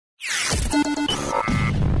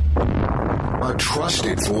A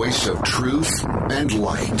trusted voice of truth and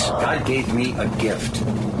light. God gave me a gift.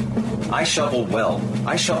 I shovel well.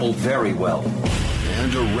 I shovel very well.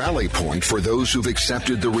 And a rally point for those who've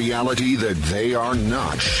accepted the reality that they are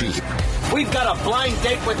not sheep. We've got a blind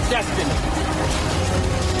date with destiny.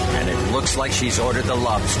 And it looks like she's ordered the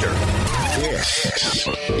lobster. This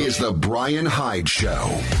is the Brian Hyde Show.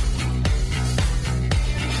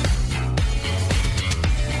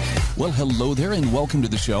 Well, hello there and welcome to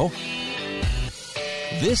the show.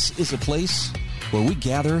 This is a place where we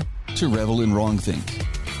gather to revel in wrong think.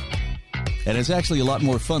 And it's actually a lot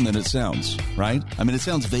more fun than it sounds, right? I mean, it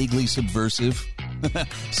sounds vaguely subversive,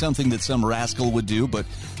 something that some rascal would do, but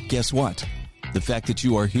guess what? The fact that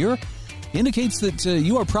you are here indicates that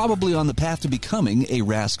you are probably on the path to becoming a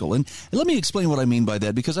rascal. And let me explain what I mean by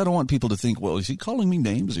that, because I don't want people to think, well, is he calling me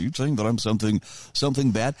names? Are you saying that I'm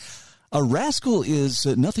something bad? A rascal is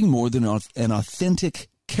nothing more than an authentic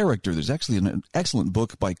character. There's actually an excellent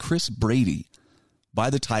book by Chris Brady by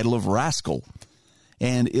the title of Rascal.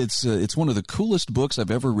 And it's one of the coolest books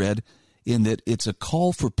I've ever read, in that it's a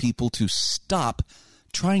call for people to stop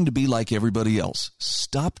trying to be like everybody else.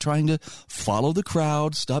 Stop trying to follow the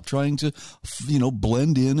crowd. Stop trying to,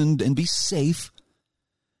 blend in and be safe,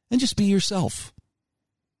 and just be yourself.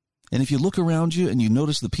 And if you look around you and you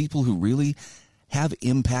notice the people who really have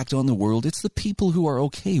impact on the world, it's the people who are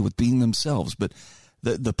okay with being themselves. But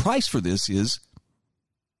the price for this is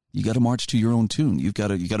you got to march to your own tune. You got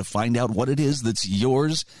to find out what it is that's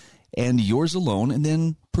yours and yours alone, and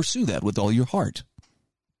then pursue that with all your heart.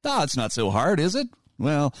 It's not so hard, is it?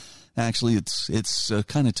 Well, actually, it's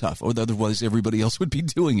kind of tough. Or otherwise, everybody else would be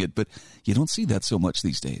doing it. But you don't see that so much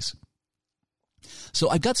these days. So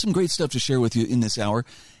I've got some great stuff to share with you in this hour,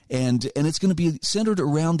 and it's going to be centered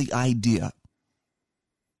around the idea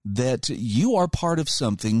that you are part of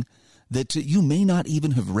something that you may not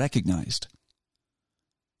even have recognized.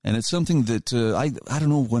 And it's something that I don't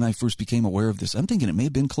know when I first became aware of this. I'm thinking it may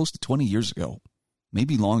have been close to 20 years ago,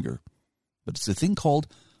 maybe longer. But it's a thing called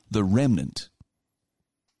the remnant.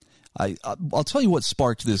 I'll tell you what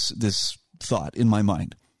sparked this thought in my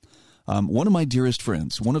mind. One of my dearest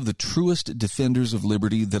friends, one of the truest defenders of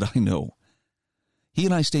liberty that I know, he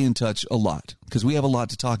and I stay in touch a lot because we have a lot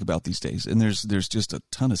to talk about these days. And there's just a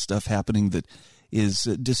ton of stuff happening that is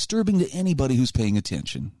disturbing to anybody who's paying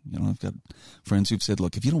attention. I've got friends who've said,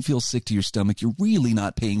 look, if you don't feel sick to your stomach, you're really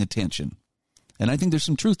not paying attention. And I think there's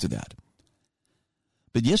some truth to that.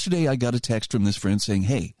 But yesterday I got a text from this friend saying,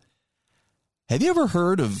 hey, have you ever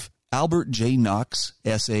heard of Albert J. Nock's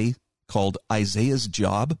essay called Isaiah's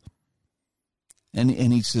Job? And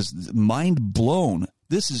he says, mind blown.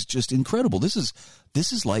 This is just incredible. This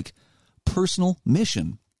is like personal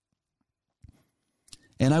mission.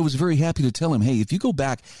 And I was very happy to tell him, hey, if you go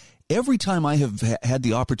back, every time I have had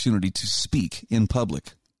the opportunity to speak in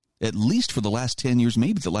public, at least for the last 10 years,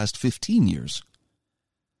 maybe the last 15 years,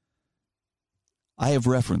 I have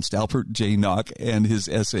referenced Albert J. Nock and his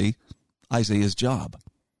essay, Isaiah's Job.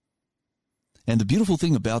 And the beautiful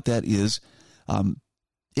thing about that is,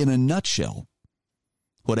 in a nutshell,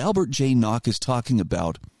 what Albert J. Nock is talking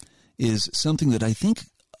about is something that I think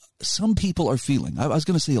some people are feeling. I was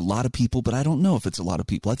going to say a lot of people, but I don't know if it's a lot of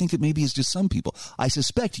people. I think it maybe is just some people. I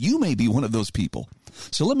suspect you may be one of those people.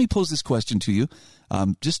 So let me pose this question to you.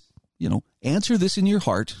 Just, answer this in your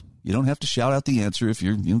heart. You don't have to shout out the answer if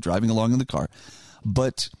you're driving along in the car.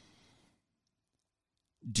 But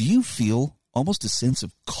do you feel almost a sense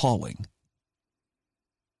of calling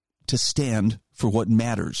to stand for what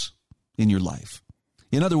matters in your life?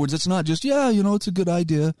 In other words, it's not just, it's a good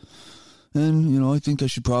idea. And, I think I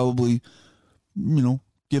should probably,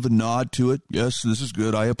 give a nod to it. Yes, this is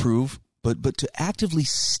good. I approve. But to actively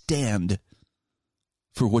stand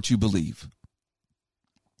for what you believe.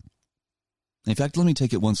 In fact, let me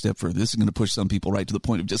take it one step further. This is going to push some people right to the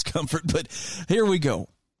point of discomfort, but here we go.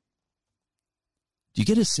 Do you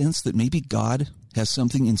get a sense that maybe God has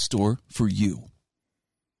something in store for you?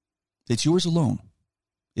 It's yours alone.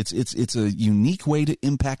 It's a unique way to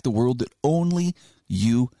impact the world that only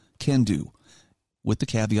you can do, with the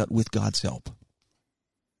caveat, with God's help.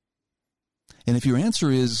 And if your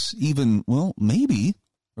answer is even, well, maybe,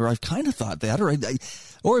 or I've kind of thought that,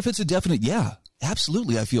 or if it's a definite, yeah,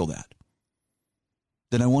 absolutely, I feel that,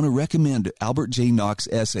 then I want to recommend Albert J. Nock's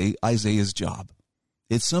essay, Isaiah's Job.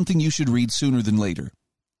 It's something you should read sooner than later.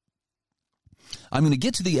 I'm going to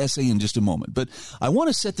get to the essay in just a moment, but I want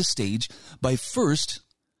to set the stage by first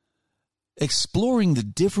exploring the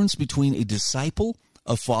difference between a disciple,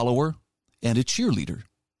 a follower, and a cheerleader.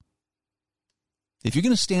 If you're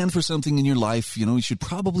going to stand for something in your life, you should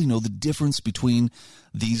probably know the difference between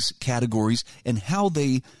these categories and how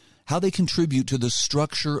they how they contribute to the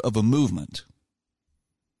structure of a movement.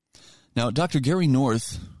 Now, Dr. Gary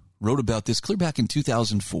North wrote about this clear back in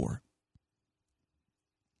 2004.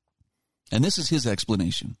 And this is his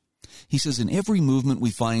explanation. He says, in every movement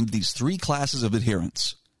we find these three classes of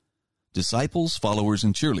adherents: disciples, followers,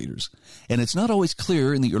 and cheerleaders. And it's not always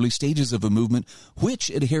clear in the early stages of a movement which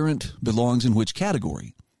adherent belongs in which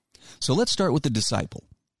category. So let's start with the disciple.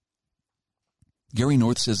 Gary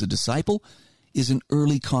North says a disciple is an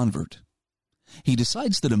early convert. He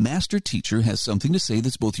decides that a master teacher has something to say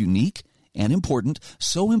that's both unique and important,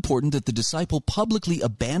 so important that the disciple publicly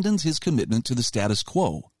abandons his commitment to the status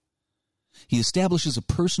quo. He establishes a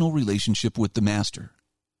personal relationship with the master.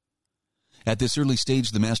 At this early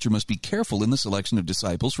stage, the master must be careful in the selection of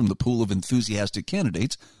disciples from the pool of enthusiastic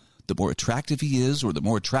candidates. The more attractive he is, or the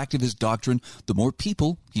more attractive his doctrine, the more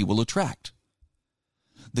people he will attract.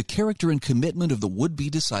 The character and commitment of the would-be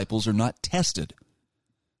disciples are not tested.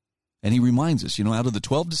 And he reminds us, out of the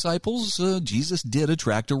 12 disciples, Jesus did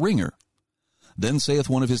attract a ringer. Then saith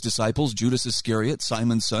one of his disciples, Judas Iscariot,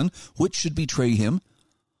 Simon's son, which should betray him?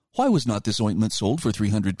 Why was not this ointment sold for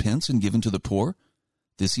 300 pence and given to the poor?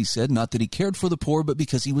 This he said, not that he cared for the poor, but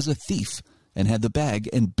because he was a thief, and had the bag,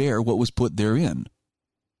 and bare what was put therein.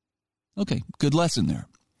 Okay, good lesson there.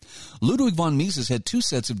 Ludwig von Mises had two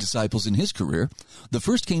sets of disciples in his career. The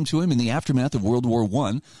first came to him in the aftermath of World War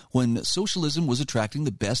I, when socialism was attracting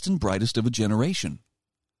the best and brightest of a generation.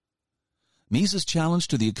 Mises' challenge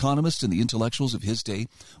to the economists and the intellectuals of his day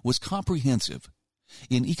was comprehensive.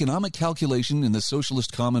 In Economic Calculation in the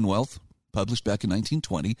Socialist Commonwealth, published back in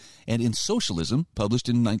 1920, and in Socialism, published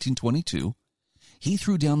in 1922, he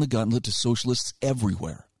threw down the gauntlet to socialists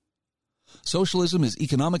everywhere. Socialism is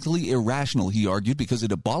economically irrational, he argued, because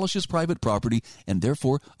it abolishes private property and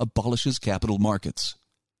therefore abolishes capital markets.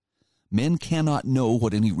 Men cannot know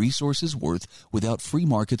what any resource is worth without free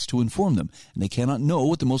markets to inform them, and they cannot know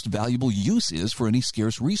what the most valuable use is for any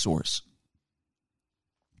scarce resource.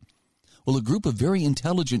 Well, a group of very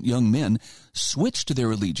intelligent young men switched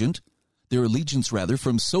their allegiance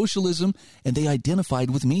from socialism, and they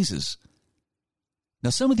identified with Mises.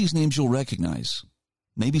 Now, some of these names you'll recognize.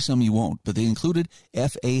 Maybe some you won't, but they included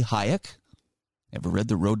F.A. Hayek. Ever read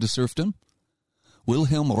The Road to Serfdom?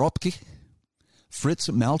 Wilhelm Röpke, Fritz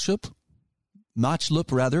Malchup,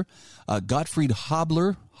 Gottfried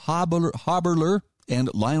Haberler,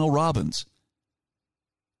 and Lionel Robbins.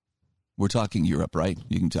 We're talking Europe, right?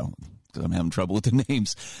 You can tell because I'm having trouble with the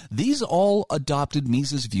names. These all adopted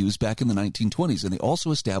Mises' views back in the 1920s, and they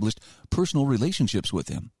also established personal relationships with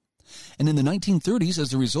him. And in the 1930s,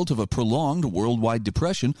 as a result of a prolonged worldwide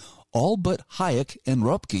depression, all but Hayek and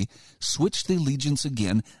Röpke switched the allegiance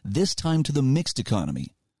again, this time to the mixed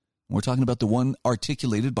economy. We're talking about the one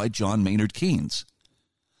articulated by John Maynard Keynes.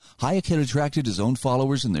 Hayek had attracted his own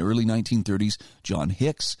followers in the early 1930s, John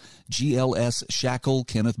Hicks, G.L.S. Shackle,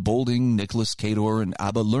 Kenneth Boulding, Nicholas Cador, and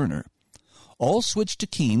Abba Lerner. All switched to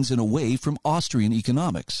Keynes and away from Austrian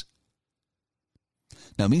economics.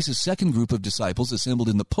 Now, Mises' second group of disciples assembled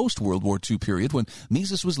in the post-World War II period when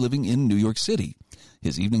Mises was living in New York City.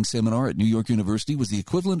 His evening seminar at New York University was the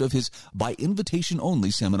equivalent of his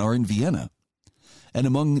by-invitation-only seminar in Vienna. And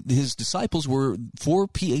among his disciples were 4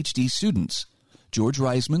 PhD students: George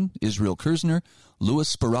Reisman, Israel Kirzner, Louis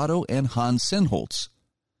Sperato, and Hans Sennholz.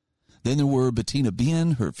 Then there were Bettina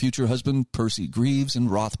Bien, her future husband Percy Greaves, and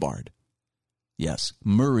Rothbard. Yes,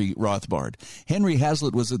 Murray Rothbard. Henry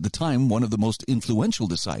Hazlitt was at the time one of the most influential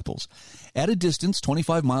disciples. At a distance,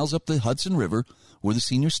 25 miles up the Hudson River, were the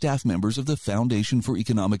senior staff members of the Foundation for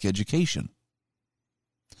Economic Education.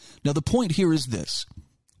 Now, the point here is this.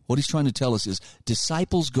 What he's trying to tell us is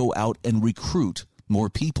disciples go out and recruit more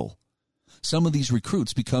people. Some of these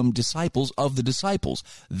recruits become disciples of the disciples.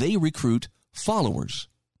 They recruit followers.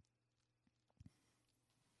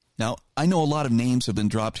 Now, I know a lot of names have been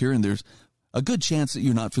dropped here, and there's a good chance that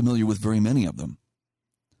you're not familiar with very many of them.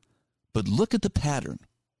 But look at the pattern.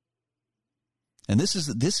 And this is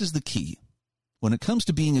the key. When it comes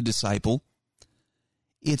to being a disciple,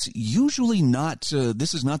 it's usually not,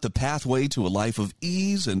 this is not the pathway to a life of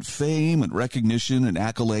ease and fame and recognition and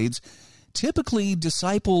accolades. Typically,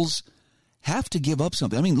 disciples have to give up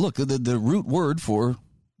something. I mean, look, the root word for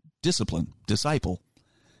discipline, disciple,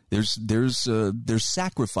 there's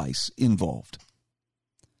sacrifice involved.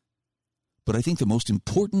 But I think the most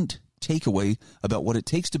important takeaway about what it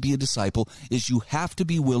takes to be a disciple is you have to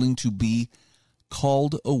be willing to be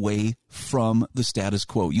called away from the status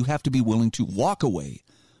quo. You have to be willing to walk away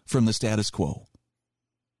from the status quo.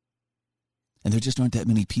 And there just aren't that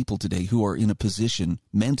many people today who are in a position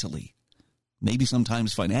mentally, maybe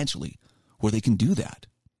sometimes financially, where they can do that.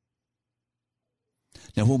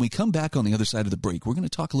 Now, when we come back on the other side of the break, we're going to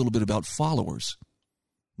talk a little bit about followers.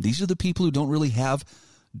 These are the people who don't really have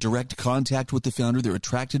direct contact with the founder. They're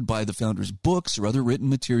attracted by the founder's books or other written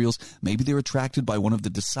materials. Maybe they're attracted by one of the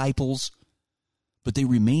disciples, but they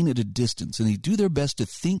remain at a distance, and they do their best to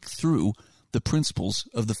think through the principles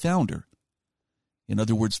of the founder. In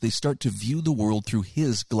other words, they start to view the world through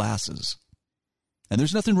his glasses. And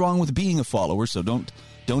there's nothing wrong with being a follower, so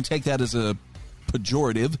don't take that as a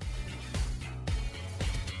pejorative.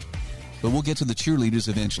 But we'll get to the cheerleaders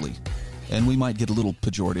eventually, and we might get a little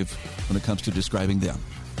pejorative when it comes to describing them.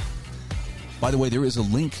 By the way, there is a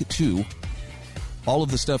link to all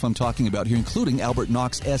of the stuff I'm talking about here, including Albert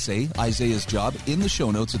Nock's essay, Isaiah's Job, in the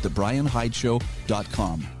show notes at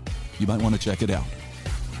thebrianhydeshow.com. You might want to check it out.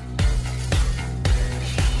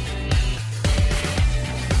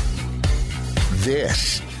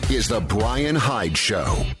 This is The Brian Hyde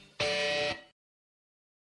Show.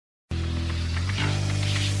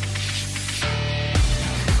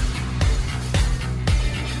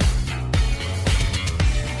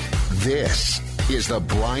 This is The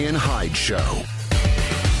Brian Hyde Show.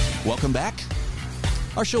 Welcome back.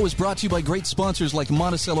 Our show is brought to you by great sponsors like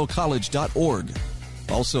MonticelloCollege.org,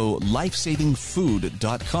 also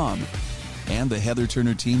LifesavingFood.com, and the Heather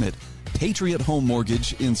Turner team at Patriot Home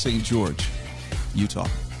Mortgage in St. George, Utah.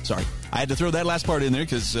 Sorry, I had to throw that last part in there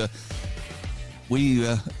because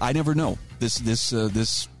I never know.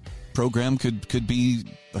 This program could be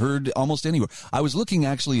heard almost anywhere. I was looking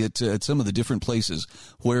actually at some of the different places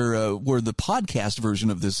where the podcast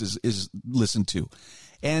version of this is listened to.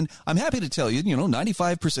 And I'm happy to tell you,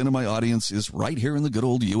 95% of my audience is right here in the good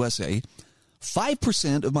old USA.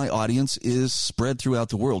 5% of my audience is spread throughout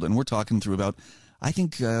the world. And we're talking through about, I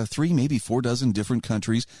think, 3, maybe 4 dozen different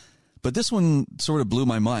countries. But this one sort of blew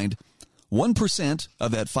my mind. 1%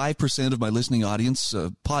 of that 5% of my listening audience,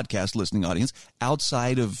 podcast listening audience,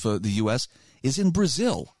 outside of the U.S. is in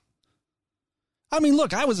Brazil. I mean,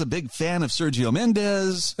 look, I was a big fan of Sergio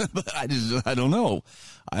Mendes, but I don't know.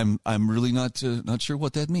 I'm really not sure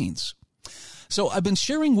what that means. So I've been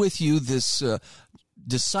sharing with you this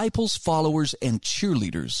disciples, followers, and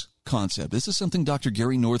cheerleaders concept. This is something Dr.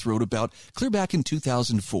 Gary North wrote about clear back in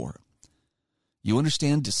 2004. You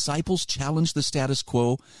understand, disciples challenge the status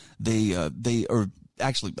quo. They are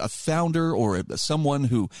actually a founder or someone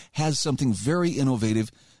who has something very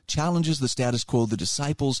innovative, challenges the status quo. The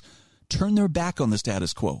disciples turn their back on the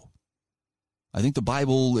status quo. I think the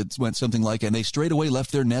Bible, it went something like, and they straightway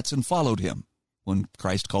left their nets and followed him when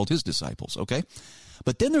Christ called his disciples, okay?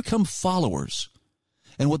 But then there come followers.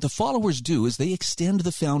 And what the followers do is they extend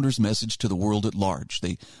the founder's message to the world at large.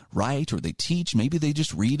 They write or they teach. Maybe they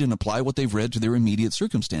just read and apply what they've read to their immediate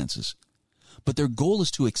circumstances. But their goal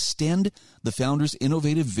is to extend the founder's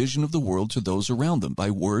innovative vision of the world to those around them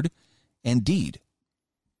by word and deed.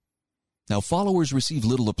 Now, followers receive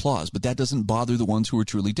little applause, but that doesn't bother the ones who are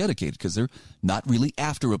truly dedicated because they're not really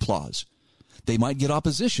after applause. They might get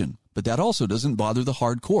opposition, but that also doesn't bother the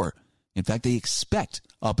hardcore. In fact, they expect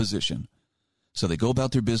opposition. So they go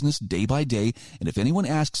about their business day by day, and if anyone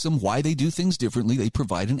asks them why they do things differently, they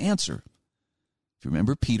provide an answer. If you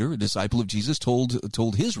remember, Peter, a disciple of Jesus,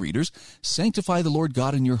 told his readers, "Sanctify the Lord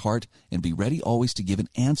God in your heart, and be ready always to give an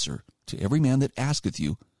answer to every man that asketh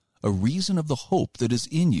you a reason of the hope that is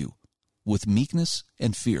in you, with meekness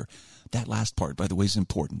and fear." That last part, by the way, is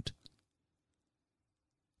important.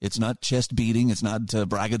 It's not chest beating, it's not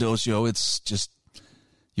braggadocio, it's just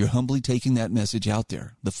you're humbly taking that message out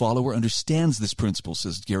there. The follower understands this principle,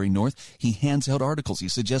 says Gary North. He hands out articles. He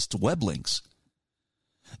suggests web links.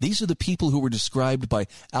 These are the people who were described by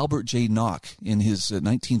Albert J. Nock in his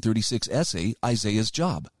 1936 essay, Isaiah's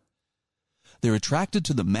Job. They're attracted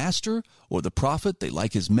to the master or the prophet. They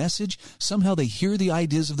like his message. Somehow they hear the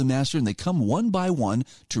ideas of the master, and they come one by one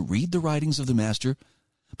to read the writings of the master,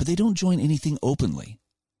 but they don't join anything openly.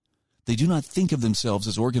 They do not think of themselves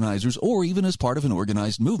as organizers or even as part of an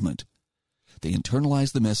organized movement. They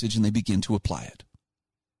internalize the message and they begin to apply it.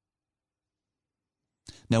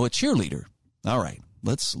 Now, a cheerleader. All right,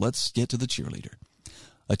 let's get to the cheerleader.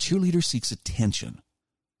 A cheerleader seeks attention.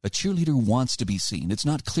 A cheerleader wants to be seen. It's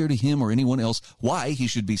not clear to him or anyone else why he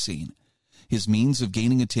should be seen. His means of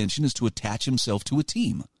gaining attention is to attach himself to a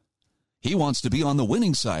team. He wants to be on the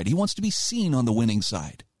winning side. He wants to be seen on the winning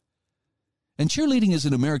side. And cheerleading is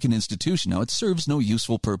an American institution. Now, it serves no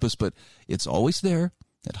useful purpose, but it's always there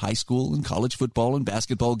at high school and college football and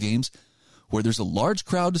basketball games. Where there's a large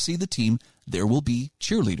crowd to see the team, there will be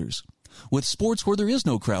cheerleaders. With sports where there is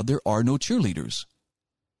no crowd, there are no cheerleaders.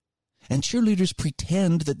 And cheerleaders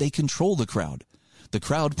pretend that they control the crowd. The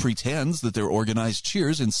crowd pretends that their organized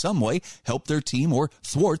cheers in some way help their team or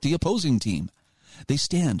thwart the opposing team. They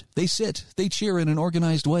stand, they sit, they cheer in an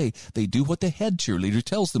organized way. They do what the head cheerleader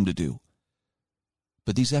tells them to do.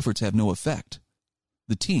 But these efforts have no effect.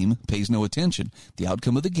 The team pays no attention. The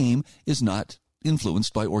outcome of the game is not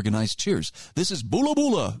influenced by organized cheers. This is Bula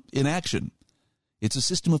Bula in action. It's a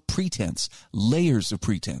system of pretense, layers of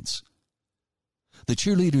pretense. The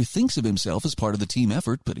cheerleader thinks of himself as part of the team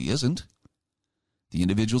effort, but he isn't. The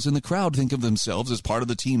individuals in the crowd think of themselves as part of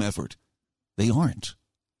the team effort. They aren't.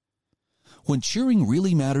 When cheering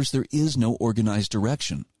really matters, there is no organized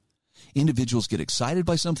direction. Individuals get excited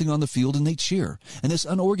by something on the field and they cheer. And this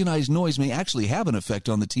unorganized noise may actually have an effect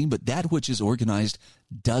on the team, but that which is organized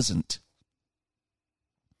doesn't.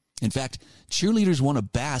 In fact, cheerleaders want to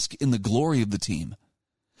bask in the glory of the team.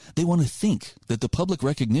 They want to think that the public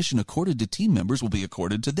recognition accorded to team members will be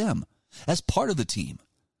accorded to them as part of the team.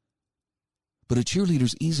 But a cheerleader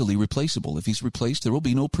is easily replaceable. If he's replaced, there will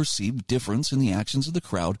be no perceived difference in the actions of the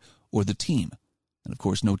crowd or the team. And of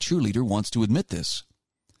course, no cheerleader wants to admit this.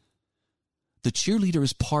 The cheerleader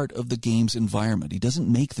is part of the game's environment. He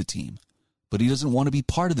doesn't make the team, but he doesn't want to be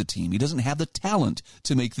part of the team. He doesn't have the talent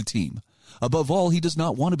to make the team. Above all, he does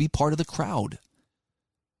not want to be part of the crowd.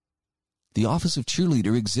 The office of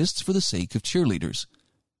cheerleader exists for the sake of cheerleaders.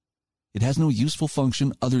 It has no useful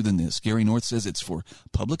function other than this. Gary North says it's for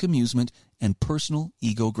public amusement and personal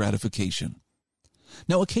ego gratification.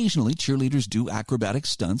 Now, occasionally, cheerleaders do acrobatic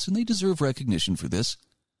stunts, and they deserve recognition for this.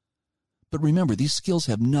 But remember, these skills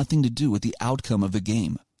have nothing to do with the outcome of the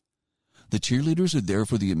game. The cheerleaders are there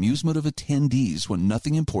for the amusement of attendees when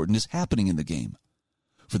nothing important is happening in the game.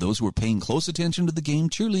 For those who are paying close attention to the game,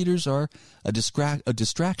 cheerleaders are a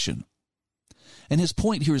distraction. And his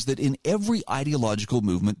point here is that in every ideological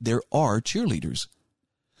movement, there are cheerleaders.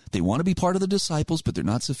 They want to be part of the disciples, but they're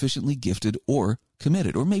not sufficiently gifted or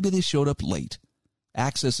committed, or maybe they showed up late.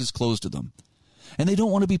 Access is closed to them. And they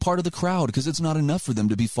don't want to be part of the crowd because it's not enough for them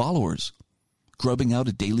to be followers, grubbing out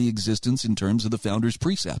a daily existence in terms of the founder's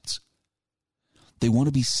precepts. They want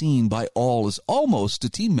to be seen by all as almost a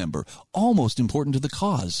team member, almost important to the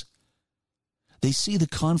cause. They see the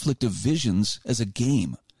conflict of visions as a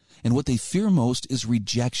game, and what they fear most is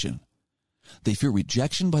rejection. They fear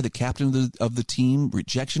rejection by the captain of the team.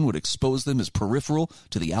 Rejection would expose them as peripheral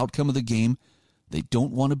to the outcome of the game. They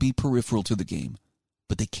don't want to be peripheral to the game,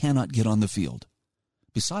 but they cannot get on the field.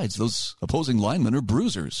 Besides, those opposing linemen are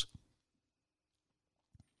bruisers.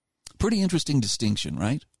 Pretty interesting distinction,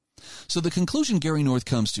 right? So the conclusion Gary North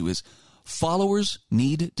comes to is followers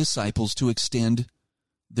need disciples to extend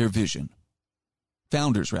their vision.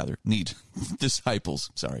 Founders, rather, need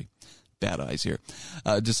disciples. Sorry, bad eyes here.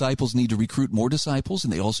 Disciples need to recruit more disciples,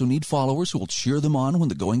 and they also need followers who will cheer them on when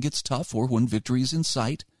the going gets tough or when victory is in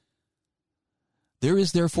sight. There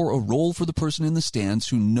is therefore a role for the person in the stands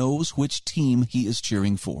who knows which team he is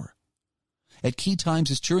cheering for. At key times,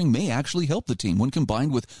 his cheering may actually help the team when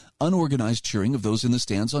combined with unorganized cheering of those in the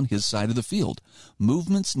stands on his side of the field.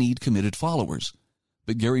 Movements need committed followers.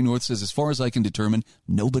 But Gary North says, as far as I can determine,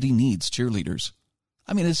 nobody needs cheerleaders.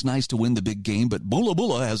 I mean, it's nice to win the big game, but Bula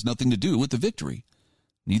Bula has nothing to do with the victory.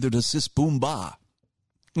 Neither does Sis Boom Ba.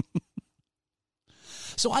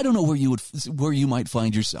 So I don't know where you might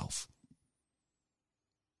find yourself.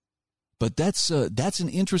 But that's an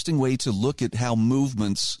interesting way to look at how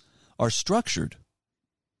movements are structured.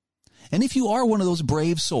 And if you are one of those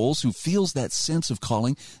brave souls who feels that sense of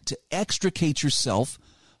calling to extricate yourself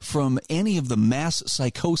from any of the mass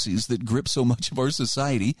psychoses that grip so much of our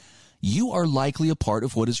society, you are likely a part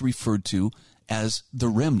of what is referred to as the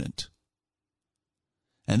remnant.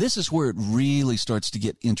 And this is where it really starts to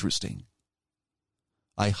get interesting.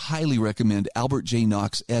 I highly recommend Albert J.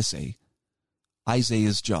 Nock's essay,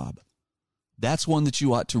 Isaiah's Job. That's one that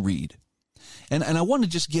you ought to read. And I want to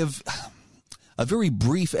just give a very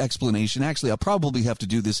brief explanation. Actually, I'll probably have to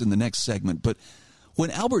do this in the next segment. But when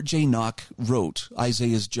Albert J. Nock wrote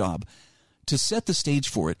Isaiah's Job, to set the stage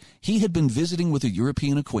for it, he had been visiting with a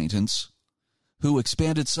European acquaintance who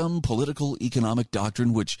expanded some political economic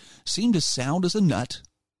doctrine which seemed as sound as a nut.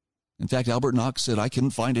 In fact, Albert Nock said, I couldn't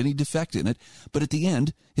find any defect in it. But at the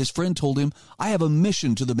end, his friend told him, I have a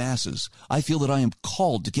mission to the masses. I feel that I am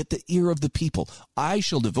called to get the ear of the people. I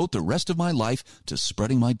shall devote the rest of my life to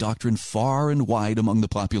spreading my doctrine far and wide among the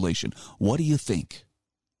population. What do you think?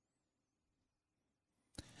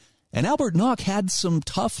 And Albert Nock had some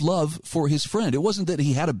tough love for his friend. It wasn't that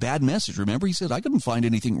he had a bad message. Remember, he said, I couldn't find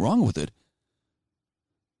anything wrong with it.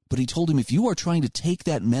 But he told him, if you are trying to take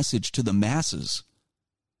that message to the masses,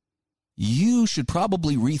 you should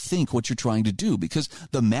probably rethink what you're trying to do, because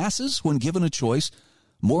the masses, when given a choice,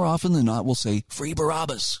 more often than not will say, free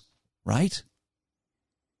Barabbas, right?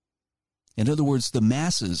 In other words, the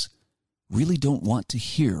masses really don't want to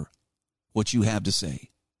hear what you have to say.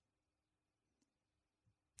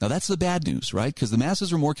 Now, that's the bad news, right? Because the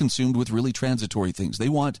masses are more consumed with really transitory things. They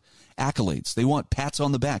want accolades. They want pats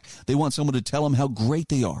on the back. They want someone to tell them how great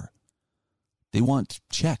they are. They want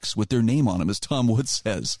checks with their name on them, as Tom Woods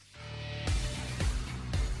says.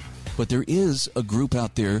 But there is a group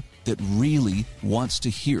out there that really wants to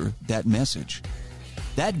hear that message.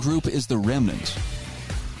 That group is the remnant.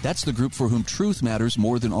 That's the group for whom truth matters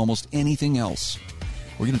more than almost anything else.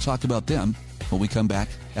 We're going to talk about them when we come back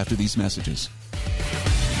after these messages.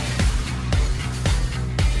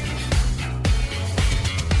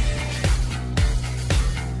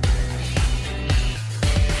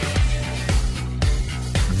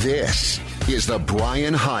 This is the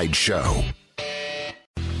Brian Hyde Show.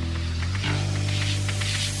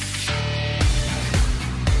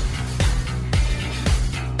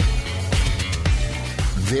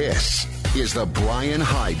 This is the Brian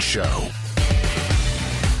Hyde Show.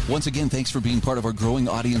 Once again, thanks for being part of our growing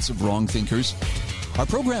audience of wrong thinkers. Our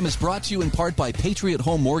program is brought to you in part by Patriot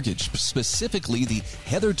Home Mortgage, specifically the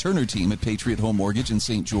Heather Turner team at Patriot Home Mortgage in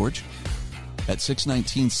St. George at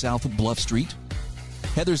 619 South Bluff Street.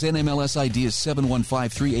 Heather's NMLS ID is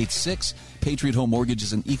 715386. Patriot Home Mortgage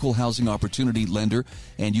is an equal housing opportunity lender,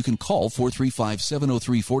 and you can call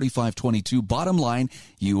 435-703-4522. Bottom line,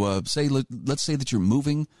 let's say that you're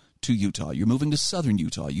moving to Utah. You're moving to southern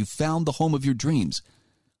Utah. You found the home of your dreams.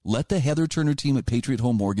 Let the Heather Turner team at Patriot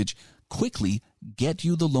Home Mortgage quickly get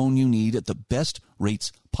you the loan you need at the best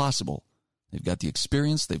rates possible. They've got the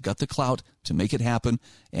experience, they've got the clout to make it happen,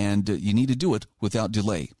 and you need to do it without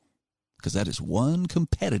delay, because that is one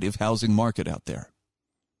competitive housing market out there.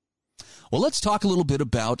 Well, let's talk a little bit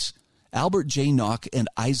about Albert J. Nock and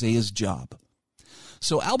Isaiah's job.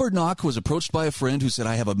 So Albert Nock was approached by a friend who said,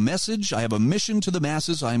 I have a message, I have a mission to the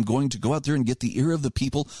masses. I am going to go out there and get the ear of the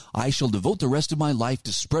people. I shall devote the rest of my life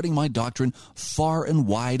to spreading my doctrine far and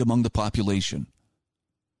wide among the population.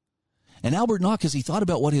 And Albert Nock, as he thought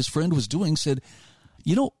about what his friend was doing, said,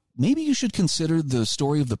 maybe you should consider the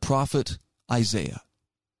story of the prophet Isaiah.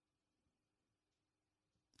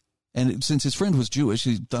 And since his friend was Jewish,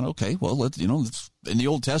 he thought, okay, well, in the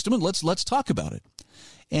Old Testament, let's talk about it.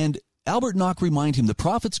 And Albert Nock reminded him the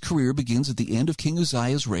prophet's career begins at the end of King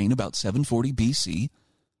Uzziah's reign, about 740 BC.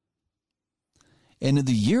 And in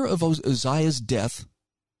the year of Uzziah's death,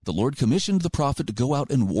 the Lord commissioned the prophet to go out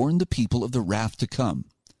and warn the people of the wrath to come.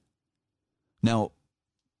 Now,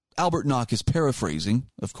 Albert Nock is paraphrasing,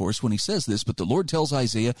 of course, when he says this, but the Lord tells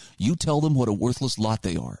Isaiah, you tell them what a worthless lot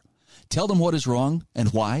they are. Tell them what is wrong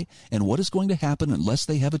and why and what is going to happen unless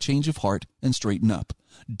they have a change of heart and straighten up.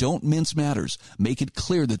 Don't mince matters. Make it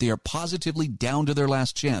clear that they are positively down to their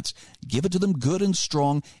last chance. Give it to them good and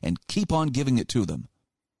strong and keep on giving it to them.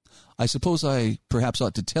 I suppose I perhaps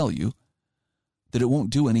ought to tell you that it won't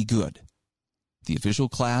do any good. The official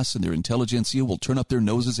class and their intelligentsia will turn up their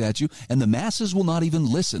noses at you, and the masses will not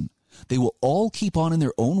even listen. They will all keep on in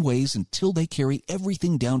their own ways until they carry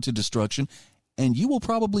everything down to destruction, and you will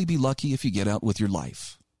probably be lucky if you get out with your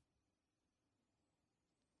life.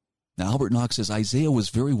 Now, Albert Nock says Isaiah was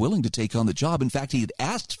very willing to take on the job. In fact, he had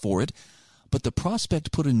asked for it, but the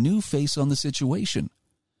prospect put a new face on the situation.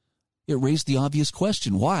 It raised the obvious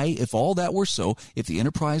question, why, if all that were so, if the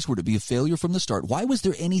enterprise were to be a failure from the start, why was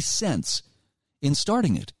there any sense in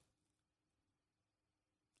starting it?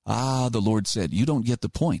 The Lord said, you don't get the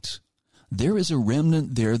point. There is a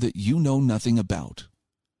remnant there that you know nothing about.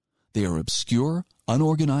 They are obscure,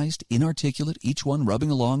 unorganized, inarticulate, each one rubbing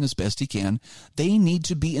along as best he can. They need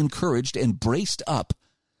to be encouraged and braced up,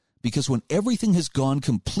 because when everything has gone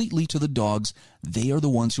completely to the dogs, they are the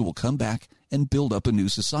ones who will come back and build up a new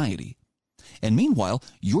society. And meanwhile,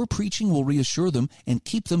 your preaching will reassure them and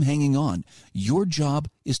keep them hanging on. Your job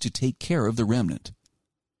is to take care of the remnant.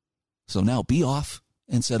 So now be off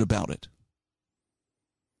and set about it.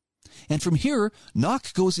 And from here,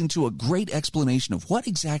 Nock goes into a great explanation of what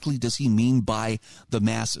exactly does he mean by the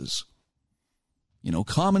masses.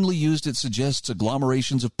 Commonly used, it suggests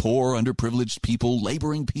agglomerations of poor, underprivileged people,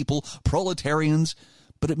 laboring people, proletarians,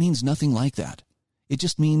 but it means nothing like that. It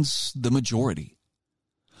just means the majority.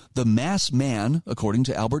 The mass man, according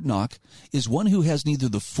to Albert Nock, is one who has neither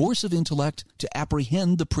the force of intellect to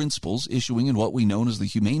apprehend the principles issuing in what we know as the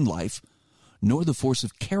humane life, nor the force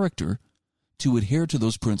of character to adhere to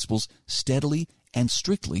those principles steadily and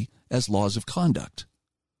strictly as laws of conduct.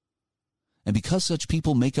 And because such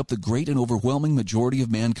people make up the great and overwhelming majority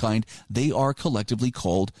of mankind, they are collectively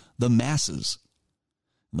called the masses.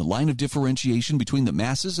 And the line of differentiation between the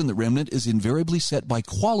masses and the remnant is invariably set by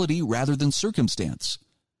quality rather than circumstance.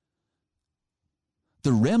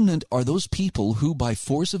 The remnant are those people who, by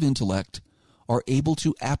force of intellect, are able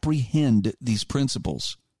to apprehend these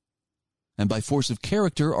principles, and by force of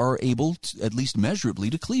character are able, at least measurably,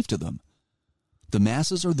 to cleave to them. The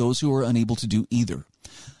masses are those who are unable to do either.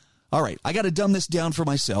 All right, I got to dumb this down for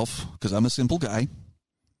myself because I'm a simple guy.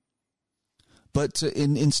 But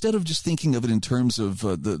instead of just thinking of it in terms of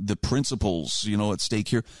the principles, at stake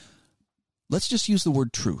here, let's just use the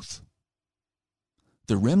word truth.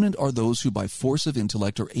 The remnant are those who by force of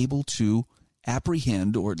intellect are able to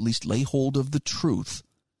apprehend or at least lay hold of the truth,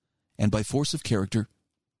 and by force of character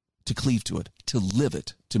to cleave to it, to live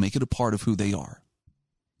it, to make it a part of who they are.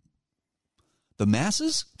 The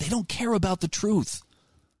masses, they don't care about the truth.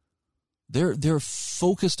 They're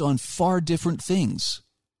focused on far different things.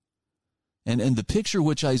 And the picture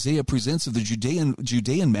which Isaiah presents of the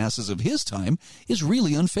Judean masses of his time is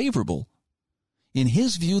really unfavorable. In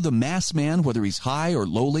his view, the mass man, whether he's high or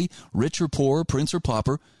lowly, rich or poor, prince or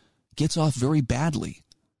pauper, gets off very badly.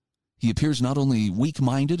 He appears not only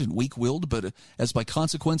weak-minded and weak-willed, but as by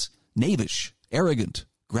consequence, knavish, arrogant,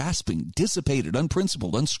 grasping, dissipated,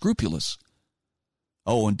 unprincipled, unscrupulous.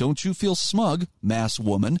 Oh, and don't you feel smug, mass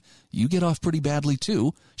woman. You get off pretty badly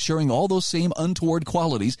too, sharing all those same untoward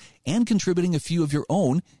qualities and contributing a few of your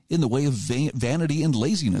own in the way of vanity and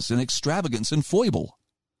laziness and extravagance and foible.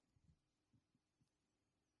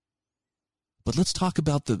 But let's talk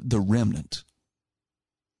about the remnant.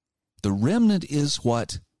 The remnant is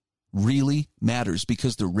what really matters,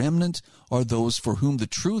 because the remnant are those for whom the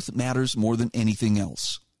truth matters more than anything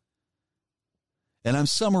else. And I'm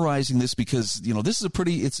summarizing this because, this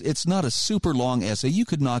is it's not a super long essay. You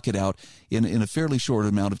could knock it out in a fairly short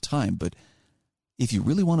amount of time. But if you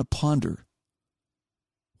really want to ponder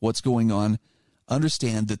what's going on,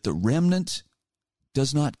 understand that the remnant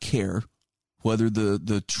does not care whether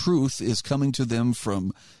the truth is coming to them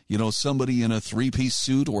from, somebody in a three-piece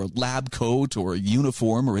suit or a lab coat or a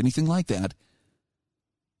uniform or anything like that.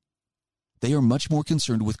 They are much more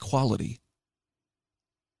concerned with quality.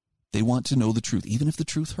 They want to know the truth, even if the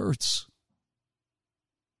truth hurts.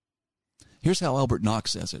 Here's how Albert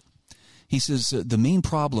Knox says it. He says, the main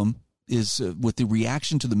problem is with the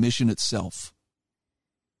reaction to the mission itself.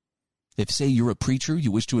 If, say, you're a preacher,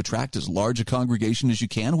 you wish to attract as large a congregation as you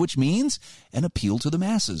can, which means an appeal to the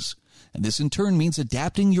masses. And this in turn means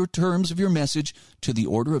adapting your terms of your message to the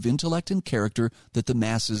order of intellect and character that the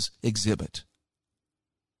masses exhibit.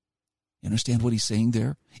 You understand what he's saying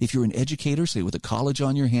there? If you're an educator, say with a college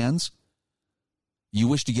on your hands, you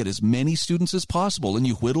wish to get as many students as possible, and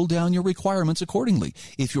you whittle down your requirements accordingly.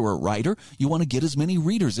 If you're a writer, you want to get as many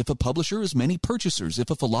readers. If a publisher, as many purchasers. If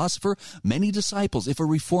a philosopher, many disciples. If a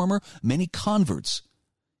reformer, many converts.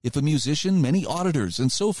 If a musician, many auditors,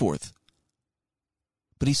 and so forth.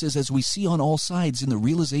 But he says, as we see on all sides in the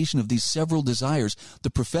realization of these several desires,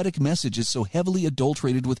 the prophetic message is so heavily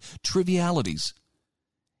adulterated with trivialities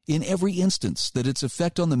in every instance that its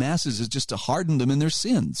effect on the masses is just to harden them in their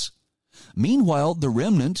sins. Meanwhile, the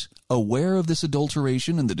remnant, aware of this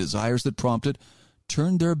adulteration and the desires that prompt it,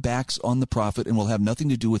 turn their backs on the prophet and will have nothing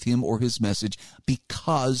to do with him or his message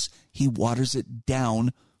because he waters it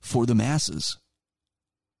down for the masses.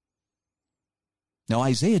 Now,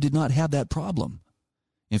 Isaiah did not have that problem.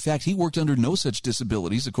 In fact, he worked under no such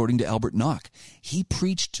disabilities, according to Albert Nock. He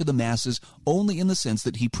preached to the masses only in the sense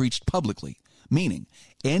that he preached publicly, meaning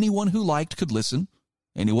anyone who liked could listen,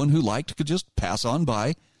 anyone who liked could just pass on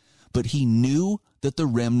by, but he knew that the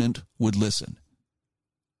remnant would listen.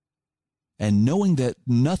 And knowing that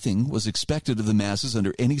nothing was expected of the masses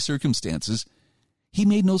under any circumstances, he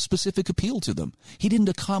made no specific appeal to them. He didn't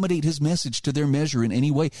accommodate his message to their measure in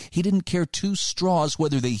any way. He didn't care two straws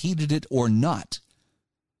whether they heeded it or not.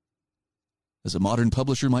 As a modern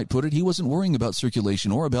publisher might put it, he wasn't worrying about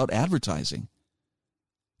circulation or about advertising,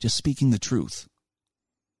 just speaking the truth.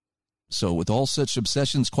 So with all such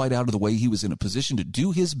obsessions quite out of the way, he was in a position to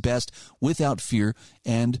do his best without fear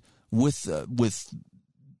and with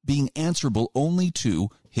being answerable only to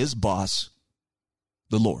his boss,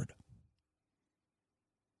 the Lord.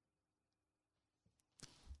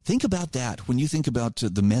 Think about that when you think about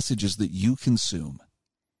the messages that you consume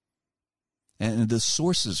and the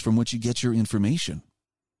sources from which you get your information.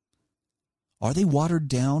 Are they watered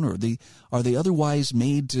down, or are they otherwise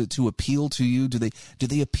made to appeal to you? Do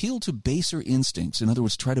they appeal to baser instincts? In other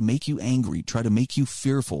words, try to make you angry, try to make you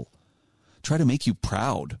fearful, try to make you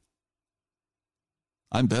proud.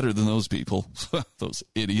 I'm better than those people, those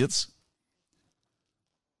idiots.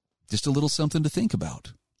 Just a little something to think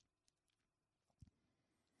about.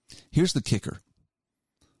 Here's the kicker.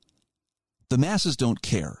 The masses don't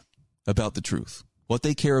care about the truth. What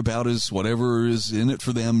they care about is whatever is in it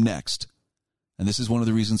for them next. And this is one of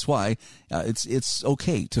the reasons why it's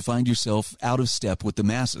okay to find yourself out of step with the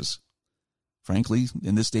masses. Frankly,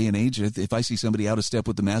 in this day and age, if I see somebody out of step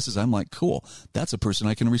with the masses, I'm like, cool, that's a person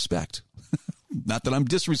I can respect. Not that I'm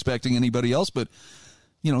disrespecting anybody else, but,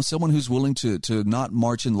 someone who's willing to not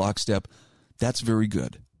march in lockstep, that's very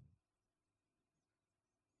good.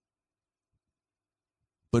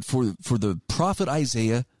 But for the prophet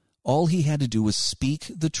Isaiah, all he had to do was speak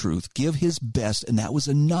the truth, give his best, and that was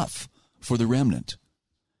enough for the remnant.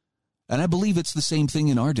 And I believe it's the same thing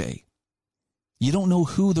in our day. You don't know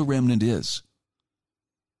who the remnant is.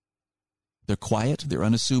 They're quiet, they're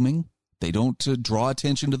unassuming, they don't draw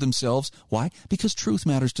attention to themselves. Why? Because truth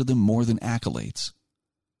matters to them more than accolades.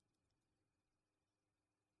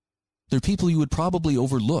 They're people you would probably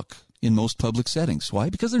overlook in most public settings.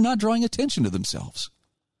 Why? Because they're not drawing attention to themselves.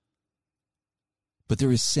 But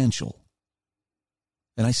they're essential.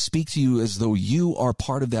 And I speak to you as though you are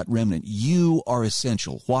part of that remnant. You are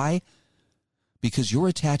essential. Why? Because your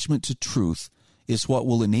attachment to truth is what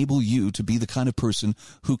will enable you to be the kind of person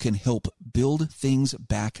who can help build things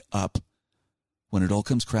back up when it all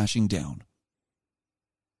comes crashing down.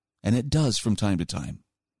 And it does from time to time.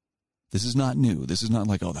 This is not new. This is not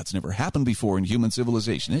like, oh, that's never happened before in human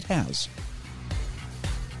civilization. It has.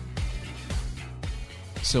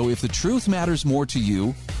 So if the truth matters more to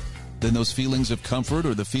you than those feelings of comfort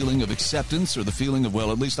or the feeling of acceptance or the feeling of,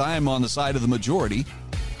 well, at least I am on the side of the majority,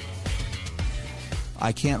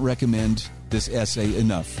 I can't recommend this essay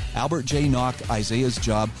enough. Albert J. Nock, Isaiah's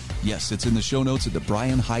Job. Yes, it's in the show notes at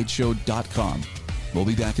thebrianhydeshow.com. We'll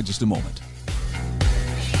be back in just a moment.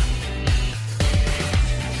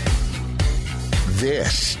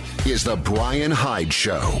 This is The Brian Hyde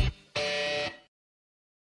Show.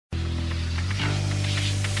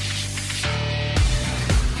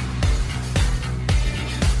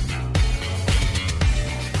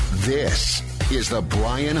 This is The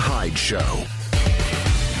Brian Hyde Show.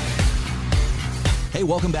 Hey,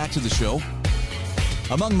 welcome back to the show.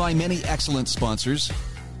 Among my many excellent sponsors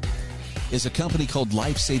is a company called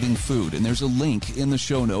Life Saving Food, and there's a link in the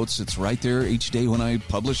show notes. It's right there each day when I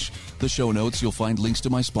publish the show notes. You'll find links to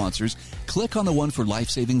my sponsors. Click on the one for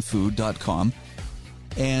lifesavingfood.com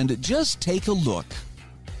and just take a look.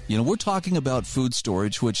 We're talking about food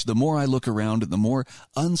storage, which the more I look around and the more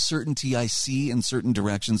uncertainty I see in certain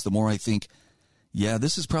directions, the more I think, yeah,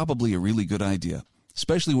 this is probably a really good idea,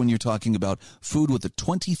 especially when you're talking about food with a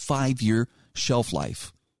 25-year shelf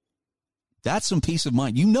life. That's some peace of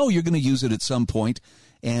mind. You're going to use it at some point,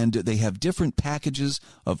 and they have different packages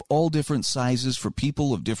of all different sizes for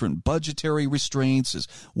people of different budgetary restraints, as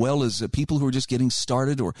well as people who are just getting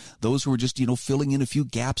started or those who are just, filling in a few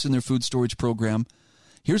gaps in their food storage program.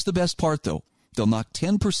 Here's the best part, though. They'll knock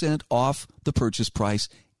 10% off the purchase price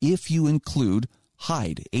if you include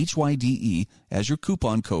HYDE, H-Y-D-E, as your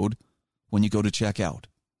coupon code when you go to check out.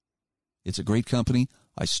 It's a great company.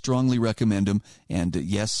 I strongly recommend them. And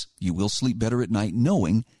yes, you will sleep better at night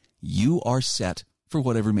knowing you are set for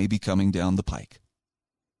whatever may be coming down the pike.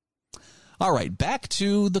 All right, back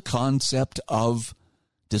to the concept of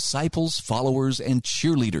disciples, followers, and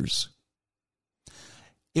cheerleaders.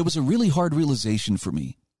 It was a really hard realization for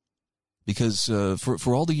me because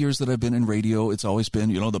for all the years that I've been in radio, it's always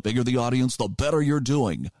been, the bigger the audience, the better you're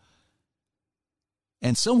doing.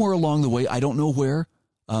 And somewhere along the way, I don't know where,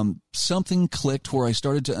 something clicked where I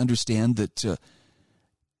started to understand that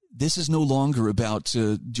this is no longer about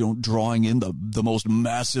drawing in the most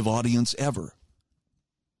massive audience ever.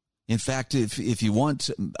 In fact, if you want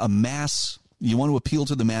a mass, you want to appeal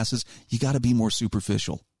to the masses, you got to be more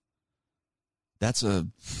superficial. It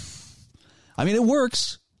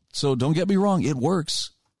works. So don't get me wrong, it works.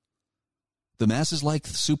 The masses like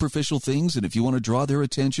superficial things, and if you want to draw their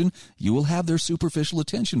attention, you will have their superficial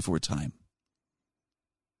attention for a time.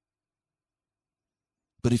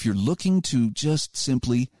 But if you're looking to just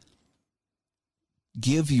simply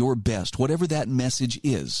give your best, whatever that message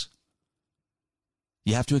is,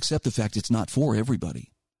 you have to accept the fact it's not for everybody.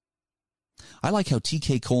 I like how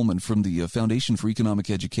T.K. Coleman from the Foundation for Economic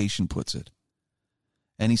Education puts it.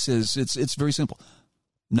 And he says, it's very simple.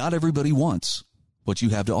 Not everybody wants what you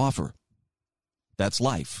have to offer. That's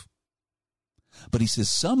life. But he says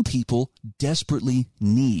some people desperately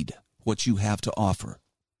need what you have to offer.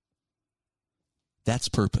 That's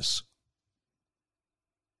purpose.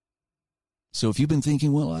 So if you've been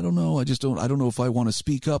thinking, well, I don't know, I don't know if I want to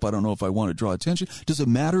speak up. I don't know if I want to draw attention. Does it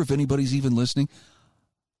matter if anybody's even listening?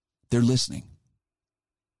 They're listening.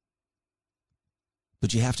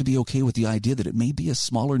 But you have to be okay with the idea that it may be a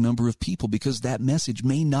smaller number of people because that message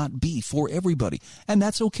may not be for everybody. And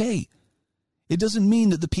that's okay. It doesn't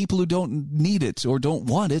mean that the people who don't need it or don't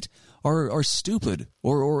want it are stupid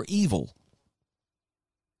or evil.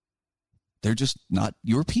 They're just not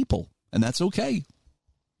your people, and that's okay.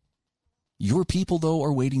 Your people, though,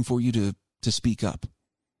 are waiting for you to speak up.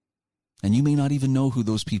 And you may not even know who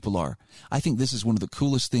those people are. I think this is one of the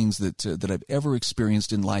coolest things that I've ever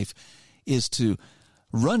experienced in life, is to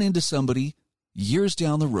run into somebody years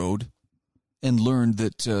down the road and learn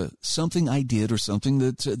that something I did or something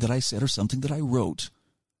that I said or something that I wrote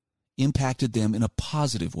impacted them in a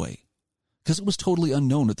positive way, because it was totally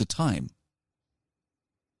unknown at the time.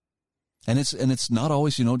 And it's not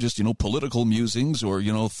always, just, political musings or,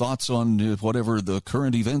 thoughts on whatever the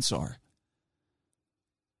current events are.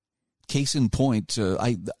 Case in point,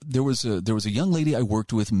 there was a young lady I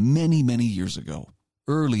worked with many, many years ago,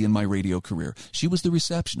 early in my radio career. She was the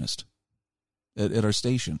receptionist at our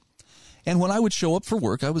station. And when I would show up for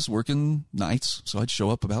work, I was working nights, so I'd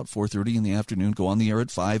show up about 4:30 in the afternoon, go on the air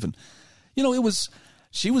at 5, and,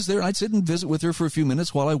 she was there, and I'd sit and visit with her for a few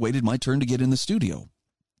minutes while I waited my turn to get in the studio.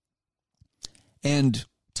 And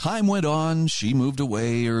time went on, she moved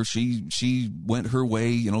away, or she went her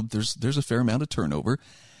way, there's a fair amount of turnover.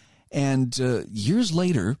 And years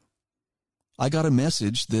later, I got a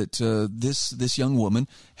message that this young woman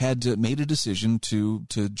had made a decision to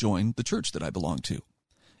join the church that I belonged to.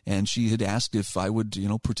 And she had asked if I would,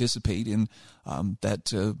 participate in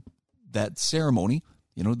that ceremony,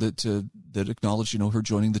 that acknowledged, her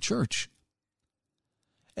joining the church.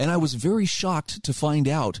 And I was very shocked to find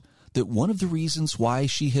out that one of the reasons why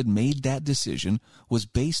she had made that decision was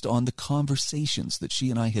based on the conversations that she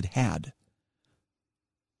and I had had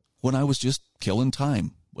when I was just killing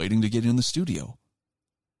time, waiting to get in the studio.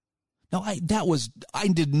 Now, I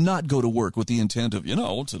did not go to work with the intent of,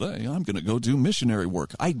 today I'm going to go do missionary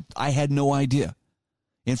work. I had no idea.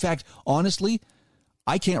 In fact, honestly,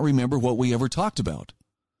 I can't remember what we ever talked about.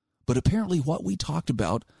 But apparently what we talked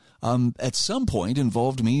about at some point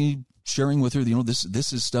involved me sharing with her,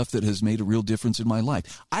 this is stuff that has made a real difference in my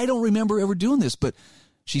life. I don't remember ever doing this, but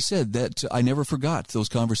she said that I never forgot those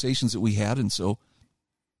conversations that we had. And so,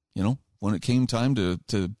 when it came time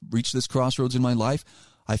to reach this crossroads in my life,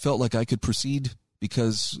 I felt like I could proceed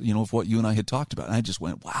because, of what you and I had talked about. And I just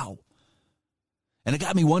went, wow. And it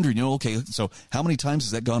got me wondering, okay, so how many times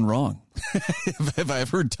has that gone wrong? Have I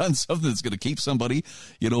ever done something that's going to keep somebody,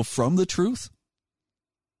 from the truth?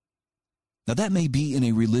 Now, that may be in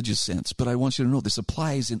a religious sense, but I want you to know this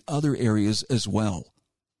applies in other areas as well.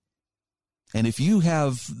 And if you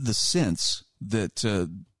have the sense that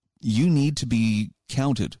you need to be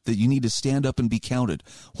counted, that you need to stand up and be counted,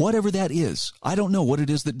 whatever that is, I don't know what it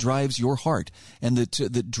is that drives your heart and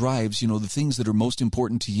that drives, the things that are most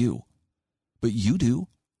important to you. But you do.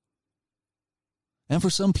 And for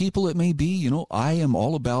some people, it may be, I am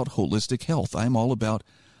all about holistic health. I'm all about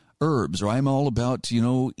herbs, or I'm all about,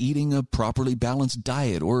 eating a properly balanced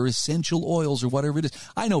diet or essential oils or whatever it is.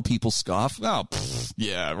 I know people scoff. Oh,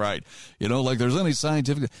 yeah, right. Like there's any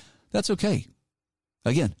scientific. That's okay.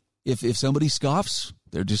 Again, if somebody scoffs,